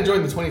I'm trying to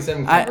join the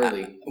 27 club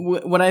early.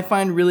 What I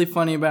find really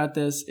funny about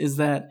this is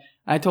that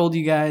I told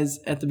you guys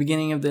at the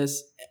beginning of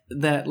this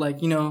that,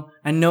 like, you know,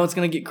 I know it's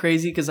gonna get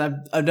crazy because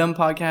I've done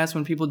podcasts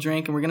when people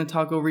drink and we're gonna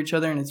talk over each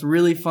other and it's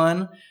really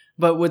fun.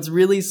 But what's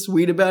really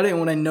sweet about it and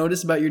what I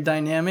noticed about your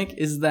dynamic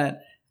is that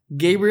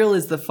Gabriel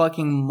is the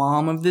fucking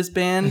mom of this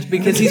band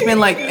because he's been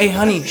like, hey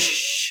honey,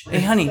 shh, hey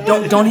honey,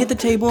 don't hit the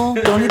table,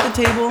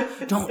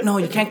 no,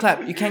 you can't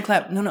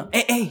clap, no,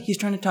 hey, he's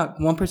trying to talk,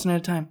 one person at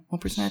a time,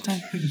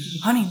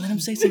 honey, let him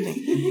say something.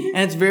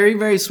 And it's very,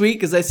 very sweet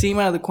because I see him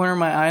out of the corner of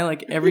my eye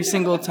like every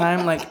single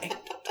time, like, hey,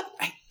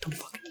 don't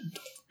fucking,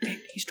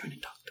 he's trying to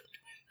talk.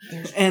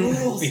 And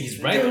He's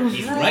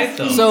right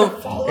though.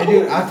 so, Hey,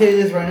 dude, I'll tell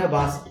you this right now,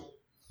 boss.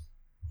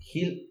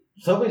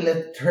 Somebody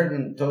left turn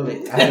and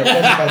totally. I had to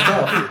finish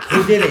myself.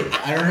 Who did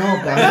it? I don't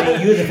know, but I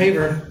made you the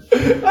favor.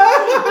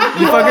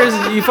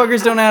 you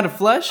fuckers don't know how to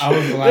flush? I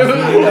was the last one.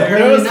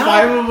 There was not.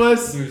 5 of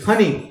us.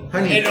 Honey.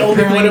 And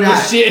only one of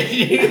us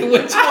shit.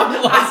 Which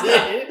one was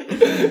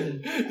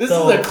it? This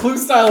is a clue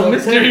style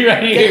mystery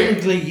right here.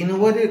 Technically, you know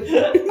what?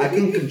 I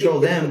can control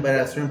them, but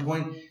at a certain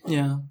point,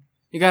 Yeah.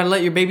 You gotta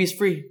let your babies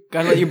free.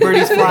 Gotta let your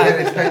birdies I gotta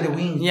fly. expand the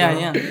wings. Yeah, bro.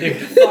 yeah.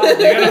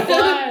 They gotta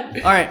fly.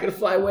 All right. Gotta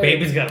fly away.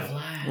 Baby's gotta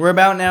fly. We're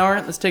about an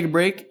hour. Let's take a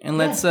break and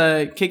let's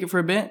kick it for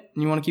a bit.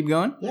 You want to keep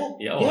going?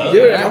 Yo,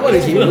 Dude, I want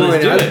to keep let's going.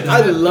 do it.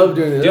 I love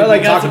doing this. Dude, I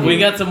like talking to we you.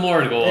 got some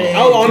more to go on.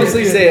 I'll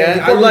honestly say,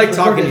 I like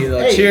talking to you, though.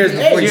 Hey, Cheers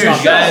before you cheers,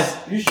 stop. guys.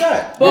 You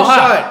shot. Your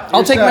shot.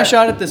 I'll take my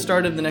shot at the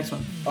start of the next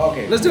one.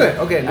 Okay. Let's do it.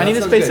 Okay. I need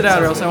to space it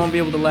out or else I won't be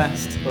able to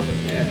last.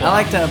 Yeah. I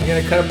like to. I'm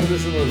gonna cut up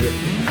this a little bit.